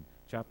afraid of him.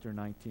 Chapter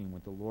 19,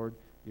 when the Lord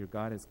your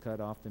God has cut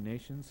off the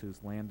nations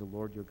whose land the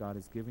Lord your God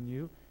has given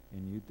you,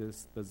 and you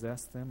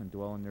dispossess them and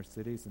dwell in their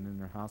cities and in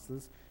their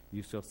houses,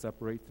 you shall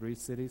separate 3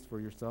 cities for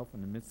yourself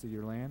in the midst of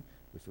your land,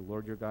 which the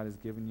Lord your God has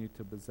given you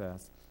to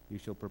possess. You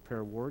shall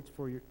prepare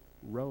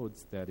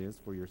roads, that is,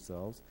 for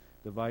yourselves,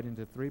 divide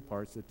into 3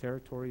 parts the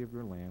territory of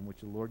your land, which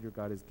the Lord your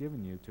God has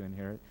given you to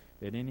inherit,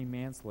 that any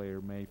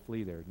manslayer may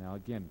flee there. Now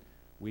again,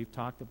 we've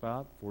talked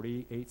about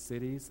 48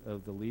 cities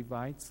of the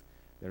Levites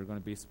that are going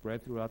to be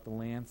spread throughout the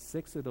land.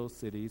 6 of those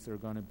cities are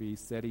going to be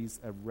cities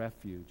of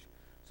refuge.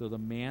 So the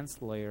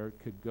manslayer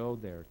could go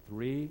there.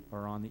 3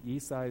 are on the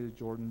east side of the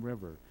Jordan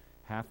River.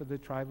 Half of the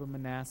tribe of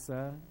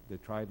Manasseh, the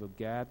tribe of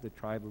Gad, the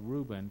tribe of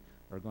Reuben,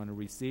 are going to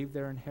receive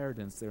their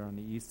inheritance there on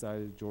the east side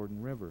of the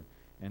Jordan River.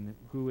 And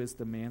who is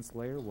the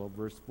manslayer? Well,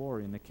 verse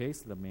 4, in the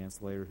case of the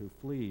manslayer who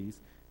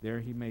flees, there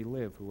he may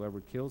live.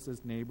 Whoever kills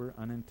his neighbor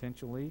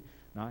unintentionally,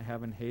 not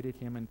having hated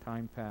him in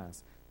time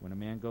past. When a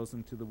man goes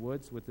into the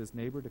woods with his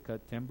neighbor to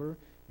cut timber,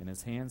 and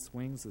his hand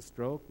swings a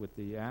stroke with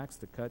the axe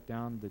to cut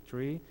down the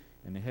tree,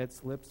 and the head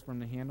slips from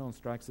the handle and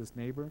strikes his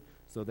neighbor,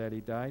 so that he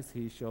dies,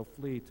 he shall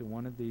flee to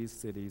one of these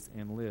cities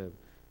and live.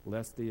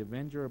 Lest the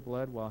avenger of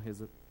blood, while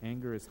his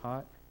anger is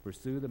hot,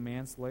 pursue the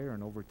manslayer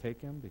and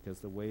overtake him, because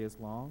the way is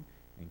long,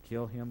 and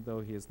kill him,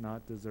 though he is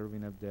not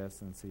deserving of death,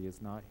 since he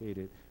has not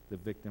hated the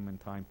victim in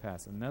time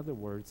past. In other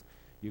words,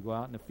 you go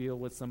out in the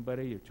field with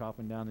somebody, you're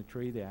chopping down the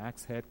tree, the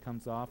axe head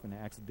comes off and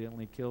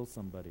accidentally kills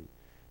somebody.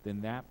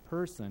 Then that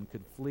person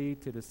could flee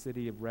to the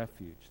city of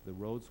refuge. The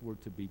roads were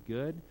to be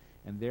good,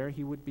 and there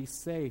he would be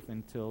safe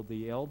until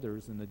the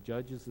elders and the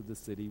judges of the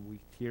city would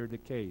hear the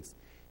case.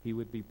 He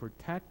would be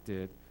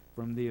protected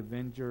from the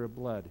avenger of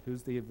blood.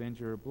 Who's the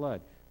avenger of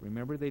blood?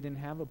 Remember, they didn't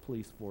have a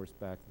police force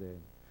back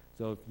then.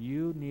 So if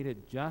you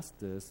needed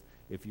justice,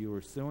 if you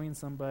were suing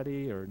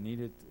somebody or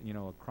needed,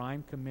 a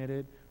crime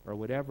committed or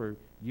whatever,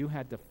 you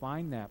had to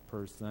find that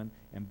person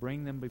and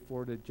bring them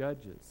before the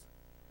judges.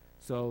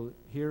 So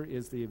here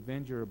is the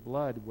avenger of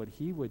blood. What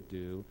he would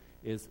do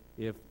is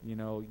if,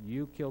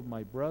 you killed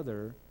my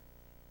brother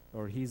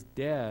or he's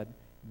dead,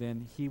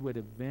 then he would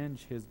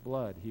avenge his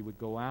blood. He would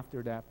go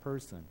after that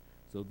person.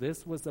 So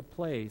this was a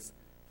place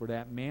for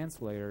that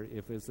manslayer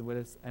if it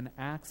was an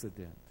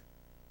accident.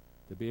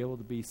 To be able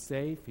to be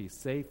safe, he's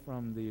safe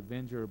from the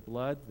avenger of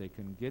blood. They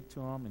couldn't get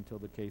to him until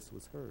the case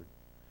was heard.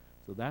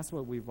 So that's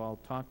what we've all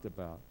talked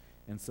about.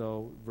 And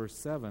so verse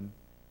 7,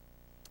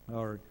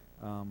 verse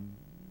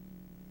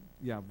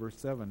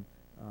 7,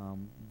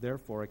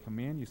 therefore I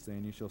command you,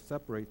 saying, you shall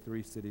separate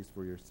 3 cities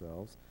for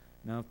yourselves.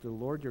 Now if the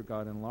Lord your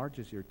God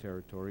enlarges your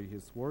territory, he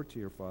swore to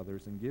your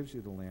fathers, and gives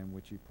you the land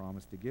which he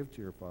promised to give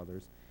to your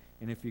fathers,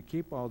 and if you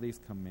keep all these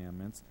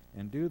commandments,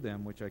 and do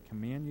them which I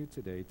command you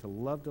today, to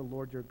love the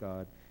Lord your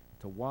God,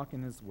 to walk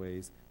in his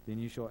ways, then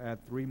you shall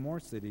add 3 more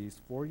cities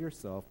for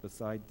yourself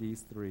beside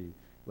these 3,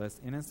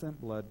 lest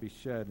innocent blood be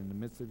shed in the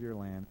midst of your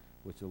land,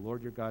 which the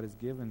Lord your God has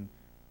given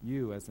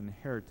you as an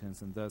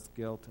inheritance, and thus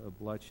guilt of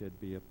bloodshed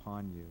be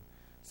upon you.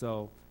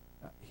 So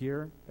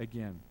here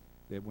again,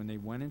 that when they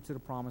went into the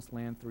promised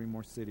land, 3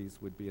 more cities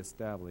would be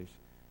established.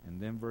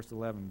 And then verse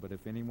 11, but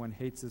if anyone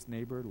hates his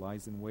neighbor,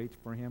 lies in wait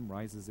for him,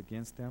 rises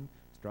against him,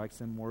 strikes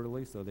him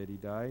mortally so that he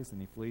dies,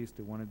 and he flees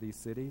to one of these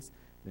cities,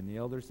 then the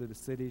elders of the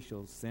city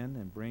shall send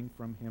and bring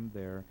from him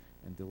there,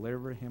 and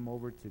deliver him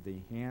over to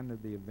the hand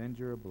of the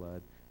avenger of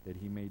blood, that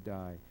he may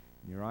die.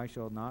 And your eye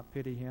shall not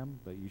pity him,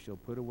 but you shall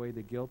put away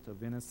the guilt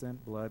of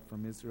innocent blood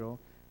from Israel,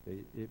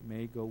 that it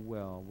may go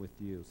well with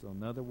you. So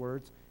in other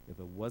words, if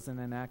it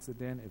wasn't an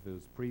accident, if it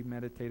was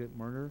premeditated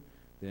murder,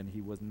 then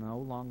he was no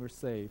longer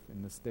safe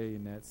in the stay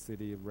in that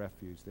city of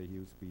refuge, that he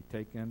was to be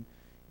taken.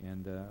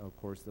 And, of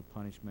course, the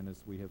punishment,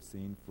 as we have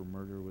seen, for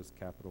murder was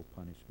capital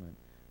punishment.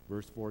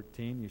 Verse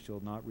 14, you shall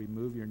not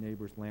remove your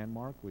neighbor's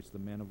landmark, which the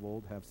men of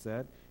old have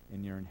said,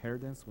 in your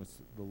inheritance,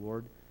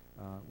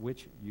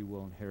 which you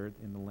will inherit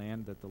in the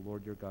land that the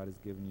Lord your God has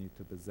given you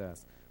to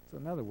possess. So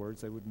in other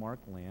words, they would mark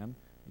land,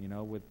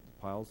 with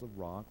piles of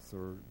rocks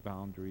or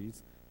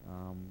boundaries,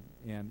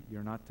 and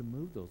you're not to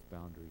move those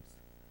boundaries.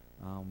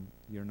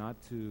 You're not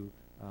to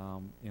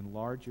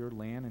enlarge your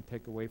land and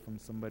take away from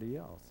somebody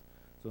else.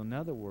 So in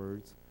other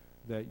words,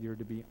 that you're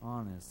to be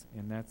honest,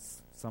 and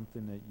that's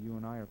something that you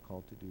and I are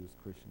called to do as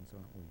Christians,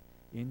 aren't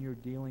we? In your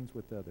dealings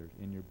with others,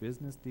 in your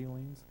business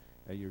dealings,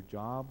 at your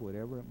job,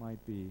 whatever it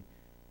might be,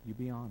 you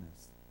be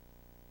honest.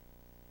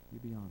 You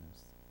be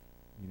honest.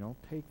 You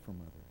don't take from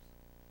others,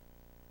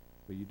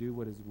 but you do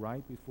what is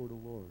right before the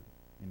Lord,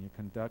 and you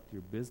conduct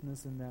your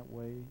business in that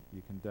way,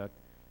 you conduct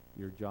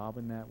your job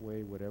in that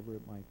way, whatever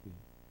it might be.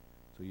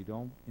 So you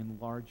don't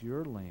enlarge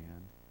your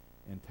land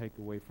and take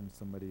away from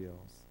somebody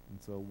else.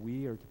 And so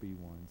we are to be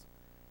ones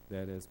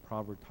that, as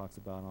Proverbs talks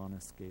about,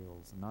 honest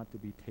scales, not to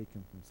be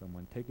taken from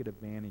someone, taking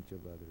advantage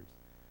of others,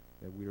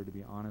 that we are to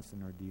be honest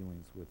in our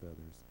dealings with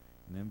others.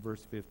 And then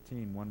verse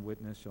 15, one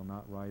witness shall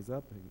not rise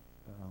up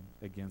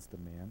against a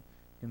man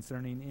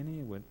concerning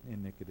any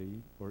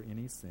iniquity or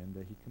any sin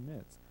that he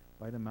commits.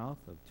 By the mouth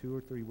of 2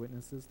 or 3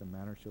 witnesses the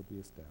matter shall be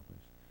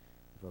established.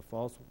 If a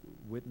false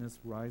witness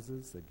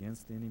rises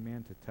against any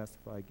man to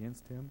testify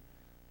against him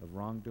of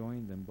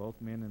wrongdoing, then both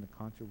men in the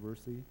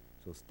controversy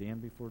shall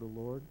stand before the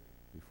Lord,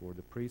 before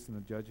the priests and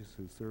the judges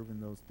who serve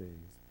in those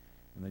days.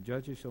 And the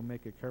judges shall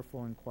make a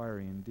careful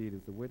inquiry. Indeed,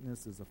 if the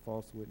witness is a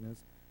false witness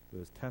who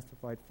has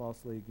testified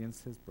falsely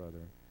against his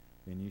brother,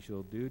 then you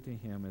shall do to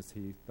him as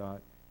he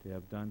thought to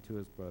have done to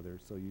his brother.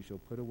 So you shall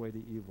put away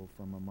the evil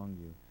from among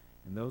you.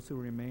 And those who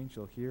remain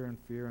shall hear and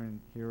fear, and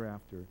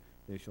hereafter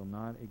they shall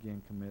not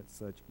again commit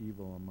such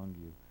evil among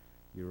you.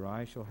 Your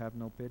eye shall have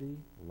no pity,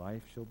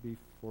 life shall be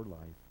for life,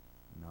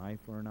 an eye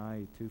for an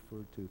eye, a tooth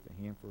for a tooth,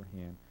 a hand for a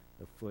hand,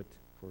 a foot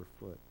for a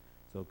foot.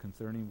 So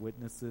concerning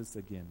witnesses,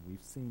 again,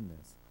 we've seen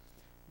this.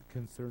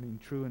 Concerning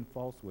true and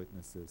false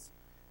witnesses,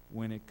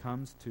 when it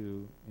comes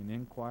to an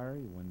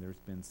inquiry, when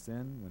there's been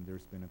sin, when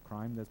there's been a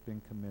crime that's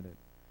been committed,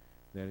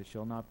 that it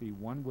shall not be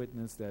one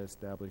witness that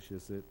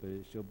establishes it, but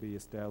it shall be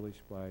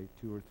established by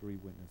 2 or 3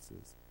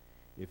 witnesses.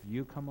 If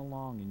you come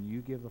along and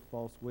you give a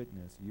false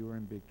witness, you are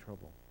in big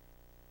trouble.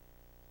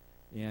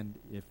 And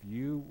if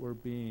you were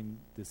being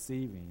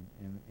deceiving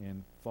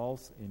and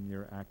false in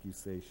your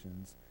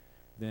accusations,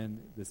 then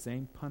the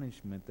same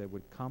punishment that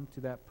would come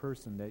to that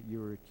person that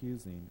you were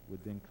accusing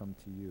would then come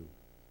to you.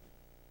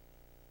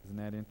 Isn't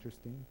that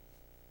interesting?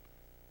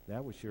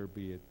 That would sure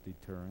be a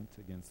deterrent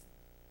against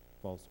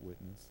false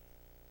witness.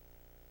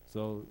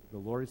 So the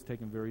Lord is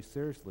taken very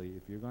seriously.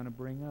 If you're going to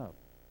bring up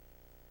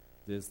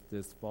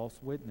this false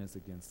witness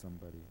against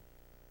somebody,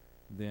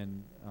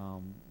 then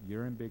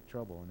you're in big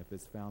trouble. And if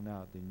it's found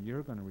out, then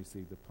you're going to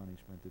receive the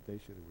punishment that they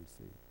should have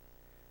received.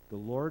 The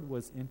Lord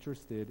was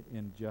interested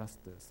in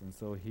justice, and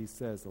so he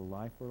says, a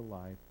life for a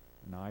life,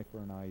 an eye for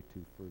an eye,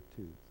 tooth for a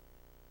tooth.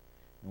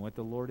 And what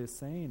the Lord is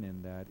saying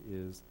in that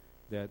is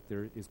that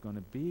there is going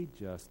to be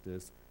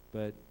justice,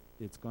 but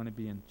it's going to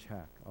be in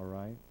check, all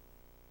right?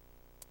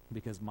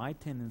 Because my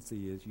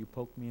tendency is, you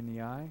poke me in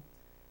the eye,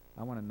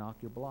 I want to knock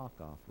your block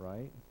off,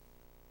 right?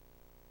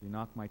 You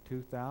knock my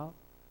tooth out,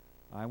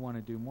 I want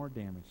to do more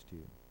damage to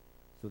you.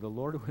 So the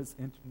Lord was...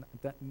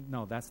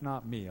 no, that's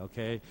not me,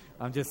 okay?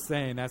 I'm just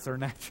saying that's our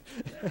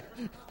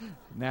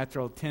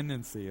natural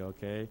tendency,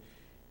 okay?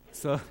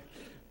 So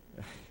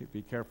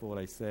be careful what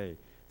I say.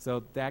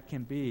 So that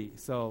can be...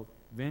 So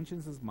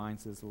vengeance is mine,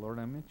 says the Lord.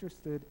 I'm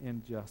interested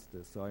in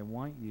justice. So I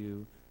want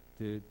you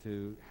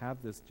to have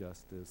this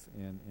justice,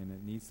 and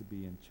it needs to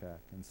be in check.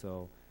 And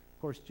so,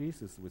 of course,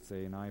 Jesus would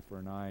say an eye for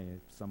an eye.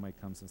 If somebody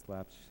comes and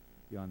slaps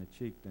you on the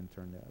cheek, then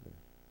turn the other.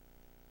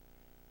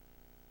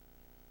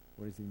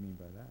 What does he mean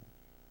by that?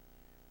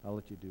 I'll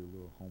let you do a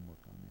little homework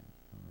on that,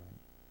 all right?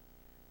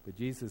 But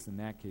Jesus, in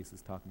that case,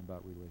 is talking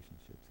about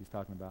relationships. He's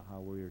talking about how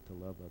we are to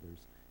love others.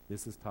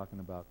 This is talking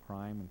about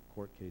crime and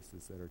court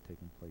cases that are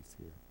taking place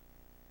here.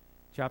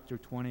 Chapter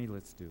 20,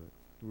 let's do it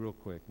real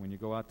quick. When you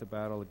go out to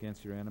battle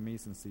against your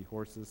enemies and see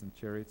horses and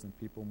chariots and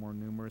people more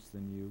numerous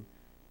than you,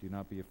 do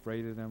not be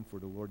afraid of them, for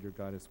the Lord your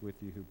God is with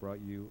you, who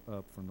brought you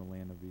up from the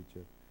land of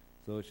Egypt.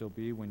 So it shall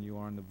be when you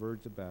are on the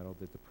verge of battle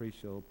that the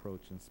priest shall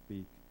approach and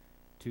speak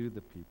to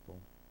the people.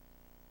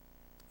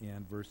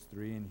 And verse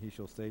 3, and he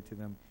shall say to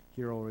them,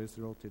 Hear, O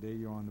Israel, today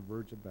you are on the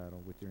verge of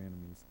battle with your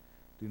enemies.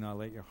 Do not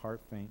let your heart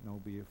faint, nor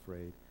be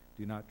afraid.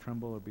 Do not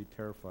tremble or be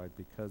terrified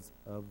because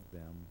of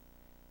them.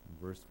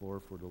 And verse 4,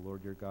 for the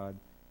Lord your God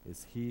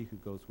is he who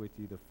goes with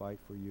you to fight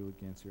for you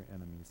against your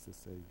enemies to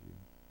save you.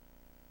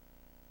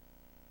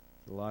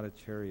 There's a lot of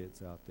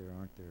chariots out there,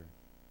 aren't there?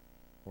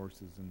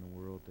 Horses in the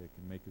world that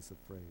can make us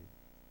afraid.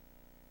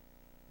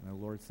 And the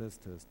Lord says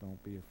to us,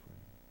 don't be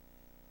afraid.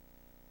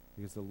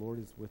 Because the Lord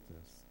is with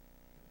us.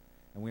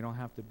 And we don't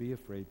have to be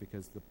afraid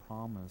because the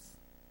promise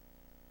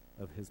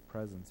of his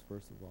presence,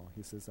 first of all,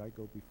 he says, I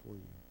go before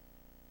you.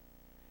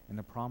 And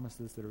the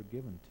promises that are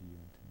given to you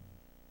and to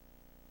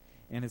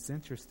me. And it's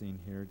interesting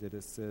here that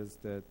it says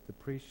that the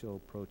priest shall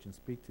approach and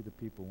speak to the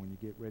people when you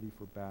get ready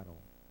for battle.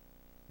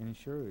 And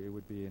sure, it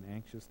would be an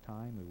anxious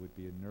time. It would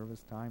be a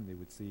nervous time. They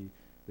would see,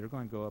 they're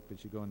going to go up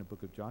as you go in the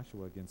book of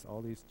Joshua against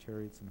all these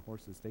chariots and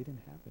horses. They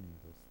didn't have any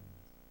of those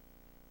things.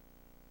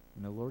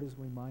 And the Lord is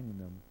reminding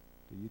them,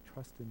 do you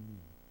trust in me?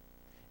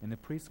 And the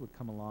priest would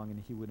come along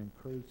and he would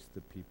encourage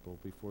the people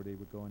before they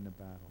would go into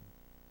battle.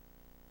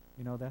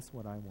 You know, that's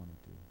what I want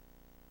to do.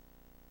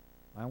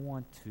 I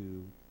want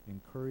to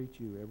encourage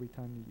you every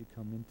time that you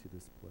come into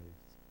this place.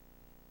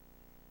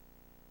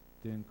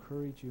 To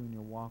encourage you in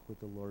your walk with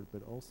the Lord,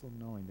 but also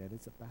knowing that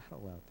it's a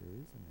battle out there,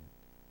 isn't it?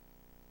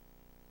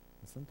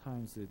 And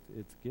sometimes it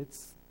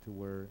gets to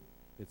where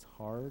it's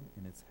hard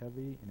and it's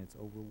heavy and it's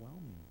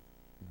overwhelming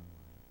in our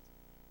lives.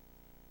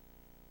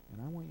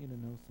 And I want you to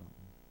know something.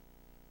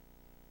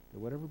 That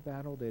whatever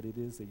battle that it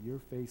is that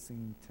you're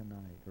facing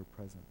tonight or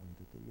presently,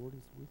 that the Lord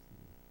is with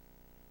you.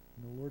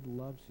 And the Lord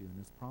loves you, and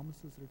his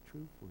promises are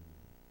true for you.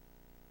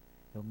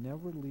 He'll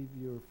never leave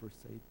you or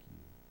forsake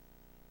you.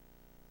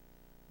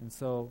 And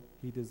so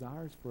he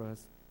desires for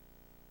us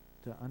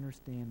to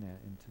understand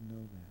that and to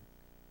know that.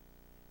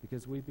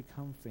 Because we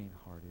become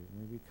faint-hearted,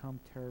 and we become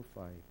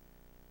terrified.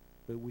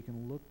 But we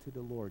can look to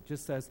the Lord.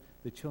 Just as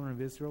the children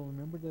of Israel,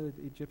 remember the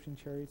Egyptian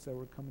chariots that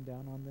were coming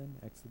down on them?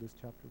 Exodus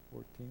chapter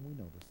 14, we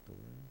know the story.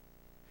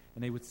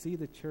 And they would see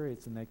the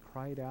chariots and they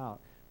cried out.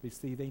 But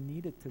see, they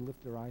needed to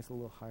lift their eyes a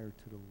little higher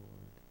to the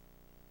Lord.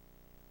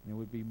 And it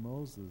would be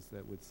Moses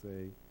that would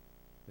say,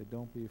 that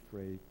don't be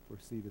afraid, for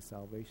see the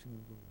salvation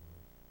of the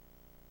Lord.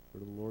 For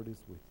the Lord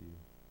is with you.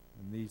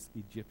 And these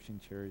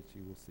Egyptian chariots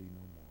you will see no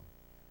more.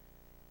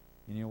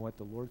 And you know what?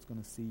 The Lord's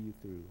going to see you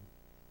through.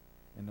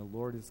 And the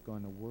Lord is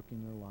going to work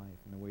in your life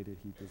in the way that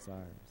he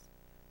desires.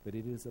 But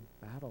it is a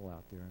battle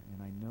out there,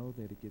 and I know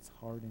that it gets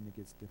hard and it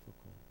gets difficult.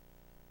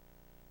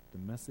 The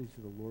message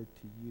of the Lord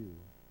to you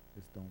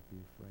is don't be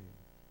afraid.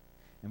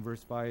 And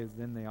verse 5 is,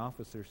 then the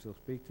officer shall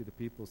speak to the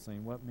people,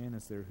 saying, what man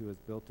is there who has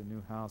built a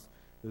new house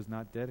who is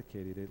not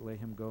dedicated it? Let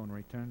him go and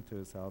return to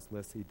his house,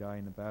 lest he die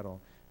in the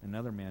battle.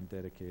 Another man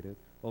dedicated.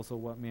 Also,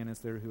 what man is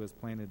there who has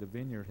planted a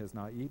vineyard, has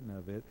not eaten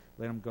of it?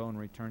 Let him go and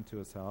return to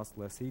his house,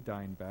 lest he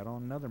die in battle,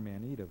 and another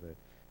man eat of it.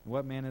 And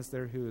what man is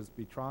there who is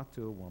betrothed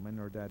to a woman,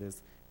 or that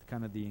is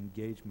kind of the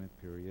engagement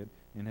period,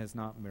 and has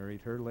not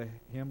married her? Let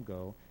him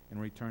go and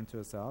return to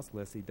his house,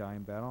 lest he die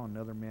in battle, and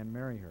another man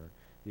marry her.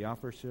 The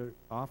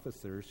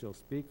officer shall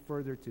speak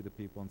further to the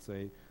people and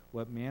say,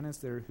 what man is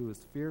there who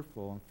is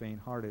fearful and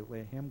faint-hearted?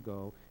 Let him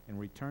go and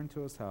return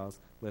to his house,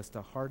 lest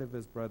the heart of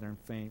his brethren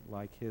faint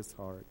like his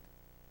heart.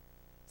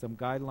 Some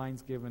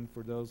guidelines given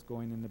for those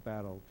going into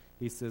battle.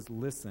 He says,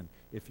 listen,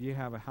 if you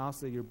have a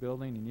house that you're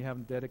building and you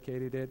haven't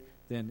dedicated it,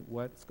 then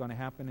what's going to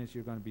happen is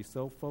you're going to be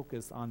so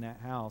focused on that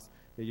house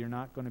that you're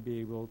not going to be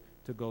able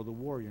to go to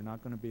war. You're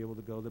not going to be able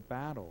to go to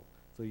battle.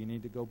 So you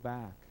need to go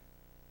back.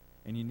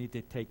 And you need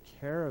to take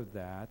care of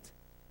that.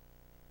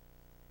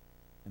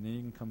 And then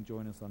you can come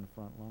join us on the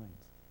front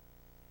lines.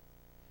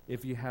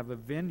 If you have a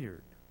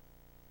vineyard,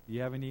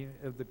 you have any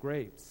of the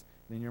grapes,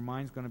 then your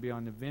mind's going to be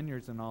on the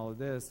vineyards and all of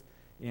this.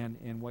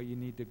 And what you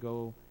need to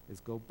go is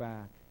go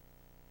back.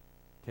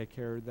 Take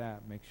care of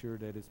that. Make sure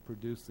that it's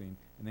producing.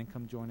 And then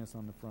come join us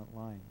on the front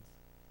lines.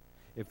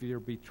 If you're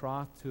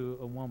betrothed to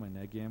a woman,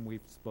 again,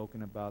 we've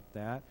spoken about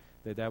that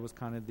was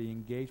kind of the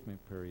engagement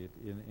period.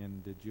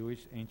 In the Jewish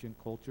ancient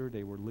culture,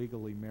 they were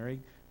legally married,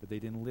 but they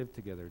didn't live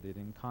together. They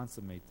didn't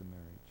consummate the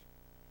marriage.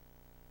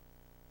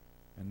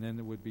 And then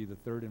there would be the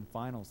third and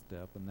final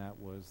step, and that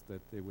was that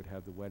they would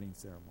have the wedding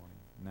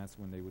ceremony. And that's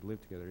when they would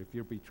live together. If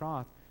you're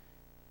betrothed,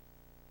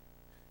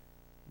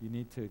 you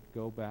need to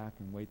go back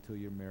and wait till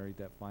you're married,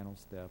 that final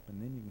step,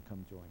 and then you can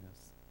come join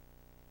us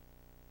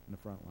in the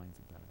front lines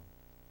of battle.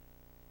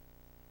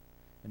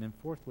 And then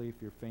fourthly, if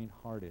you're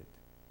faint-hearted,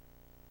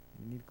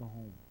 you need to go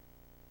home,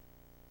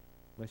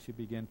 lest you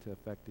begin to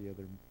affect the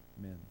other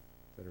men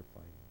that are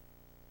fighting.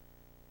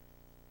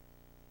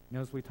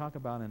 As we talk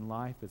about in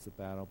life as a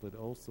battle, but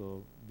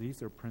also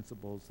these are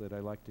principles that I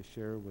like to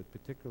share with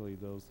particularly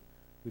those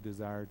who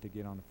desire to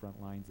get on the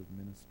front lines of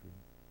ministry.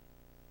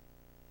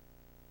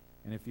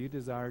 And if you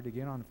desire to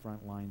get on the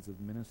front lines of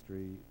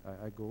ministry,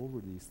 I go over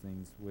these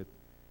things with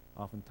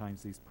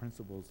oftentimes these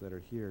principles that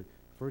are here.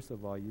 First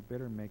of all, you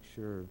better make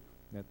sure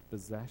that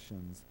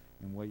possessions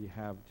and what you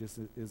have just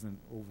isn't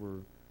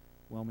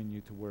overwhelming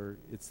you to where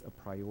it's a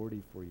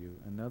priority for you.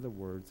 In other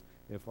words,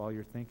 if all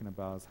you're thinking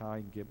about is how I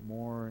can get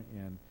more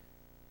and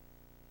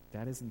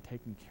that isn't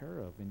taken care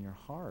of in your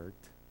heart,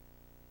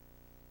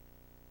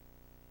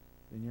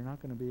 then you're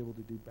not going to be able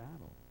to do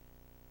battle.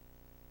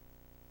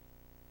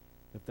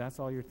 If that's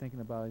all you're thinking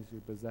about is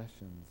your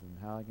possessions and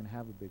how I can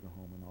have a bigger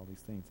home and all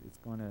these things, it's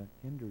going to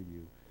hinder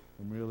you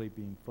from really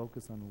being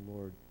focused on the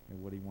Lord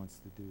and what He wants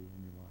to do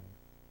in your life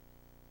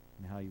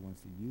and how He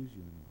wants to use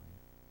you in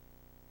life.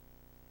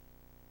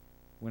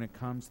 When it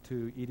comes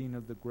to eating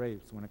of the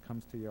grapes, when it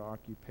comes to your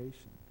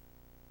occupation,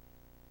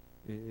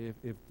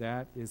 if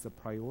that is a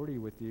priority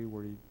with you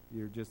where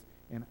you're just,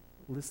 and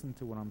listen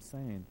to what I'm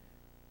saying,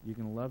 you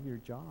can love your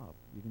job,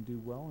 you can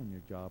do well in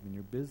your job, in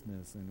your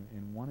business,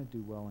 and want to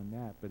do well in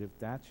that, but if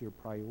that's your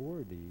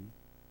priority,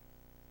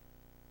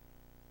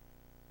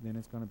 then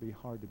it's going to be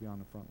hard to be on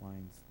the front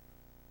lines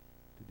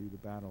to do the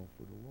battle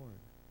for the Lord.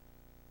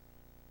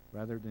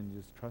 Rather than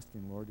just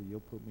trusting, Lord, that You'll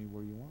put me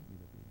where You want me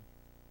to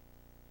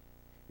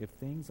be. If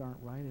things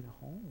aren't right at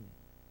home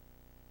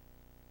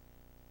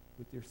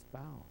with your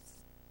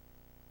spouse,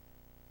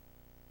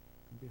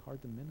 it can be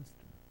hard to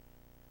minister.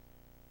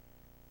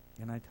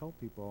 And I tell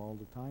people all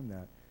the time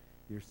that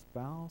your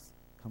spouse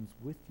comes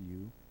with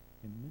you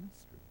in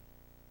ministry.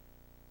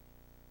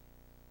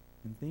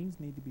 And things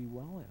need to be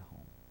well at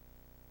home.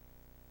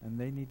 And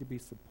they need to be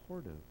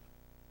supportive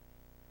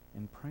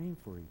and praying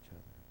for each other.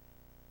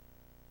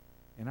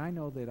 And I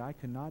know that I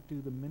cannot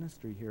do the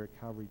ministry here at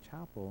Calvary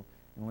Chapel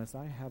unless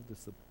I have the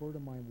support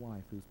of my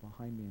wife who's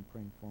behind me and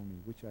praying for me,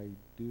 which I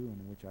do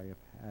and which I have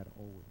had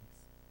always.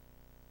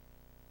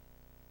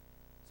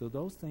 So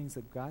those things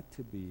have got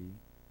to be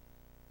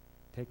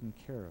taken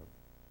care of.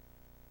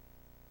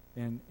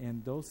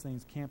 And those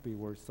things can't be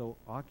where it's so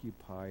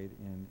occupied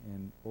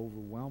and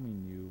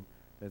overwhelming you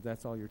that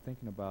that's all you're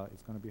thinking about.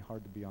 It's going to be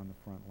hard to be on the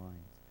front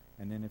lines.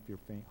 And then if you're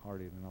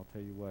faint-hearted, and I'll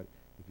tell you what,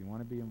 if you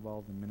want to be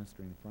involved in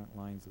ministry, in the front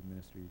lines of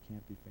ministry, you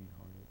can't be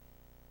faint-hearted.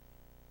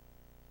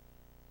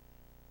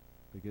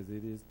 Because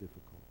it is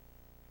difficult.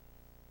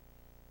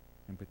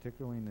 And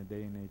particularly in the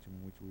day and age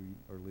in which we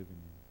are living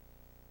in.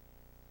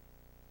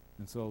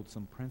 And so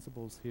some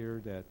principles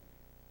here that,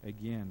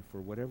 again,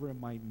 for whatever it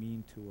might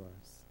mean to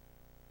us,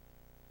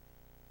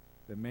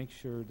 that make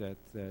sure that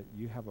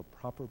you have a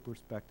proper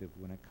perspective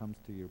when it comes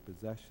to your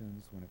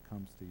possessions, when it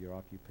comes to your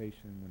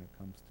occupation, when it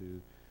comes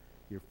to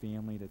your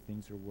family, that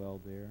things are well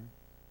there.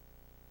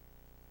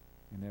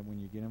 And that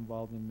when you get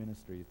involved in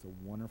ministry, it's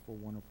a wonderful,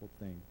 wonderful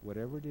thing.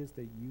 Whatever it is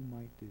that you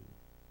might do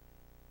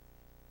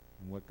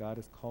and what God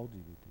has called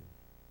you to do,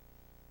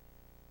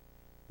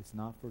 it's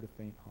not for the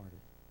faint-hearted.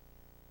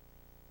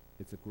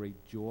 It's a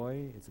great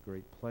joy, it's a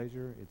great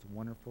pleasure, it's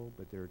wonderful,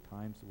 but there are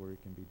times where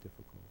it can be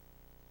difficult.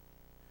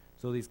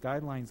 So these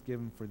guidelines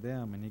given for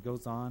them, and he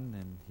goes on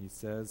and he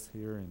says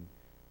here in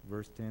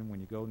verse 10, when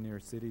you go near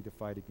a city to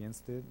fight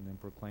against it and then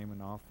proclaim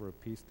an offer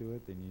of peace to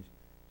it, then you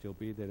shall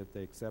be that if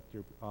they accept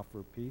your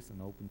offer of peace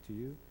and open to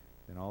you,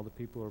 then all the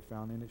people who are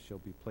found in it shall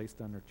be placed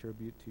under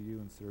tribute to you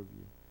and serve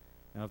you.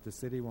 Now if the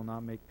city will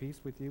not make peace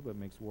with you, but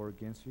makes war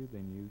against you,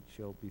 then you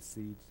shall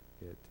besiege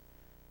it.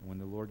 And when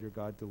the Lord your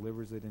God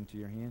delivers it into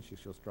your hands, you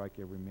shall strike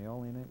every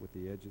male in it with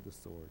the edge of the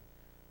sword.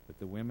 But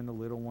the women, the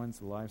little ones,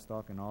 the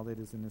livestock, and all that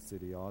is in the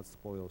city, all its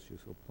spoils, you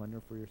shall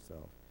plunder for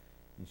yourself,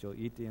 and shall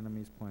eat the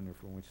enemy's plunder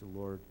from which the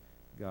Lord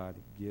God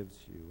gives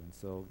you. And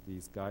so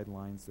these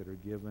guidelines that are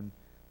given,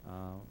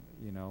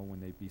 when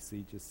they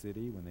besiege a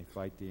city, when they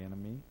fight the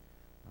enemy.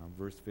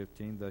 Verse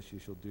 15, thus you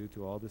shall do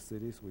to all the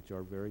cities which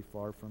are very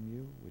far from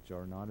you, which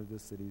are not of the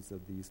cities of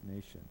these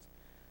nations.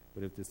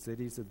 But if the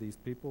cities of these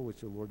people,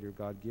 which the Lord your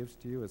God gives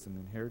to you as an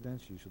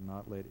inheritance, you shall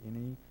not let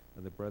any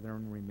of the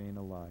brethren remain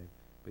alive,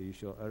 but you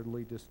shall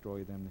utterly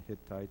destroy them, the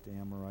Hittites, the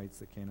Amorites,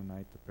 the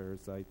Canaanites, the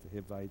Perizzites, the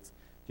Hivites,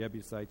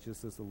 Jebusites,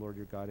 just as the Lord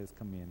your God has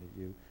commanded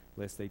you,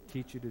 lest they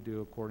teach you to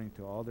do according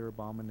to all their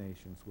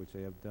abominations which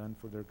they have done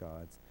for their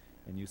gods,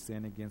 and you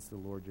sin against the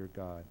Lord your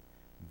God.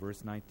 In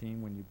verse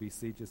 19, when you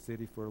besiege a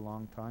city for a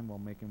long time while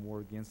making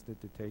war against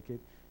it to take it,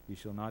 you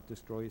shall not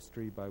destroy its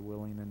tree by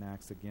wielding an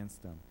axe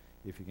against them.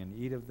 If you can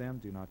eat of them,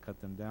 do not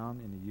cut them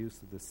down in the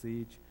use of the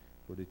siege,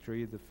 for the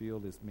tree of the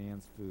field is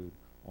man's food.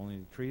 Only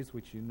the trees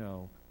which you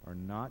know are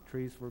not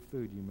trees for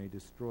food you may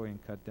destroy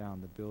and cut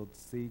down to build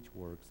siege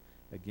works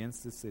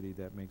against the city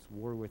that makes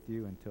war with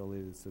you until it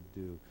is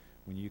subdued.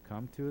 When you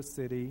come to a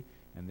city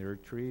and there are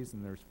trees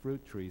and there's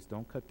fruit trees,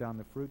 don't cut down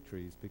the fruit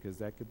trees because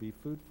that could be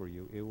food for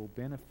you. It will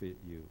benefit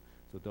you.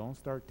 So don't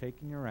start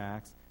taking your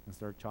axe and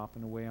start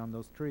chopping away on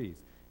those trees.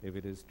 If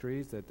it is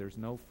trees that there's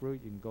no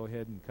fruit, you can go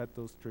ahead and cut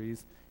those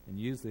trees and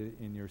use it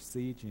in your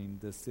sieging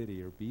the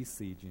city or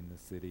besieging the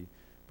city.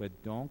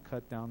 But don't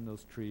cut down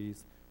those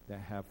trees that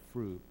have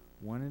fruit.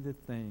 One of the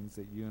things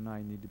that you and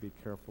I need to be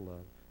careful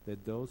of,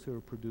 that those who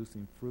are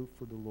producing fruit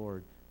for the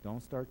Lord,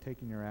 don't start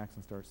taking your axe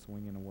and start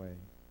swinging away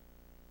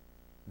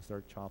and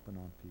start chopping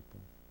on people.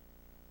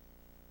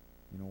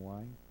 You know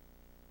why?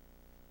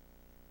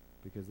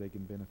 Because they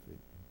can benefit you.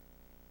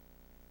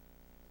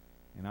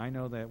 And I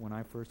know that when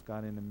I first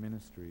got into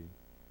ministry,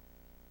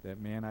 that,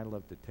 man, I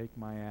loved to take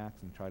my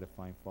axe and try to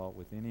find fault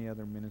with any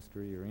other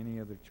ministry or any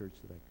other church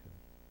that I could.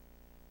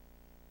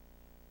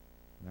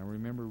 And I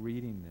remember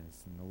reading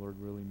this and the Lord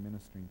really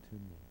ministering to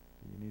me.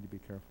 So you need to be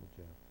careful,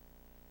 Jeff.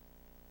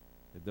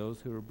 That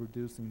those who are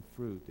producing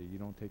fruit, that you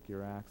don't take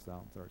your axe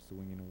out and start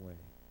swinging away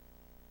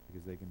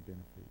because they can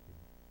benefit you.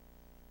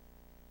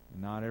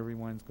 And not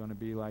everyone's going to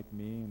be like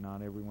me, and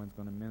not everyone's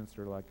going to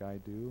minister like I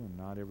do, and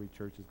not every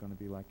church is going to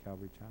be like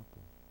Calvary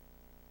Chapel.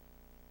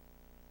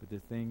 But the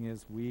thing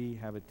is, we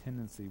have a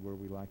tendency where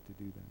we like to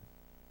do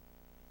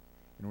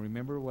that. And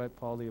remember what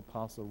Paul the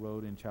Apostle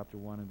wrote in chapter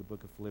 1 of the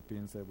book of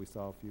Philippians that we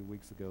saw a few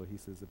weeks ago. He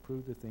says,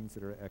 approve the things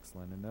that are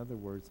excellent. In other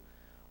words,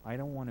 I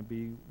don't want to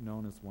be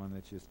known as one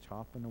that's just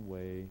chopping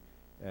away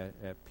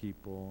at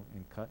people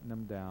and cutting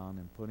them down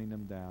and putting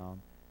them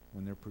down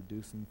when they're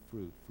producing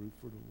fruit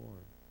for the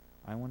Lord.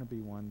 I want to be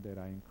one that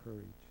I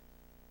encourage.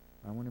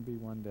 I want to be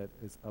one that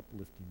is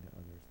uplifting to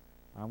others.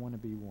 I want to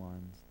be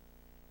ones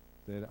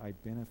that I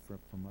benefit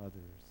from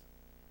others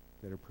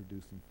that are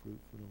producing fruit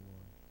for the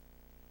Lord.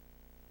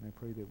 And I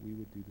pray that we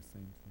would do the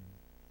same thing.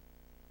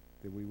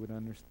 That we would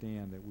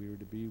understand that we are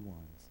to be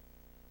ones.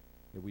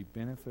 That we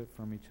benefit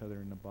from each other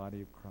in the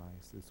body of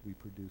Christ as we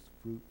produce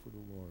fruit for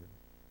the Lord.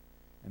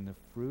 And the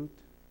fruit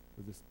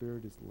of the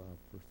Spirit is love,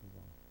 first of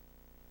all.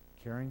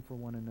 Caring for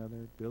one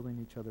another, building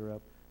each other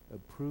up,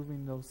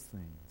 approving those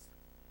things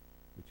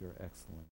which are excellent.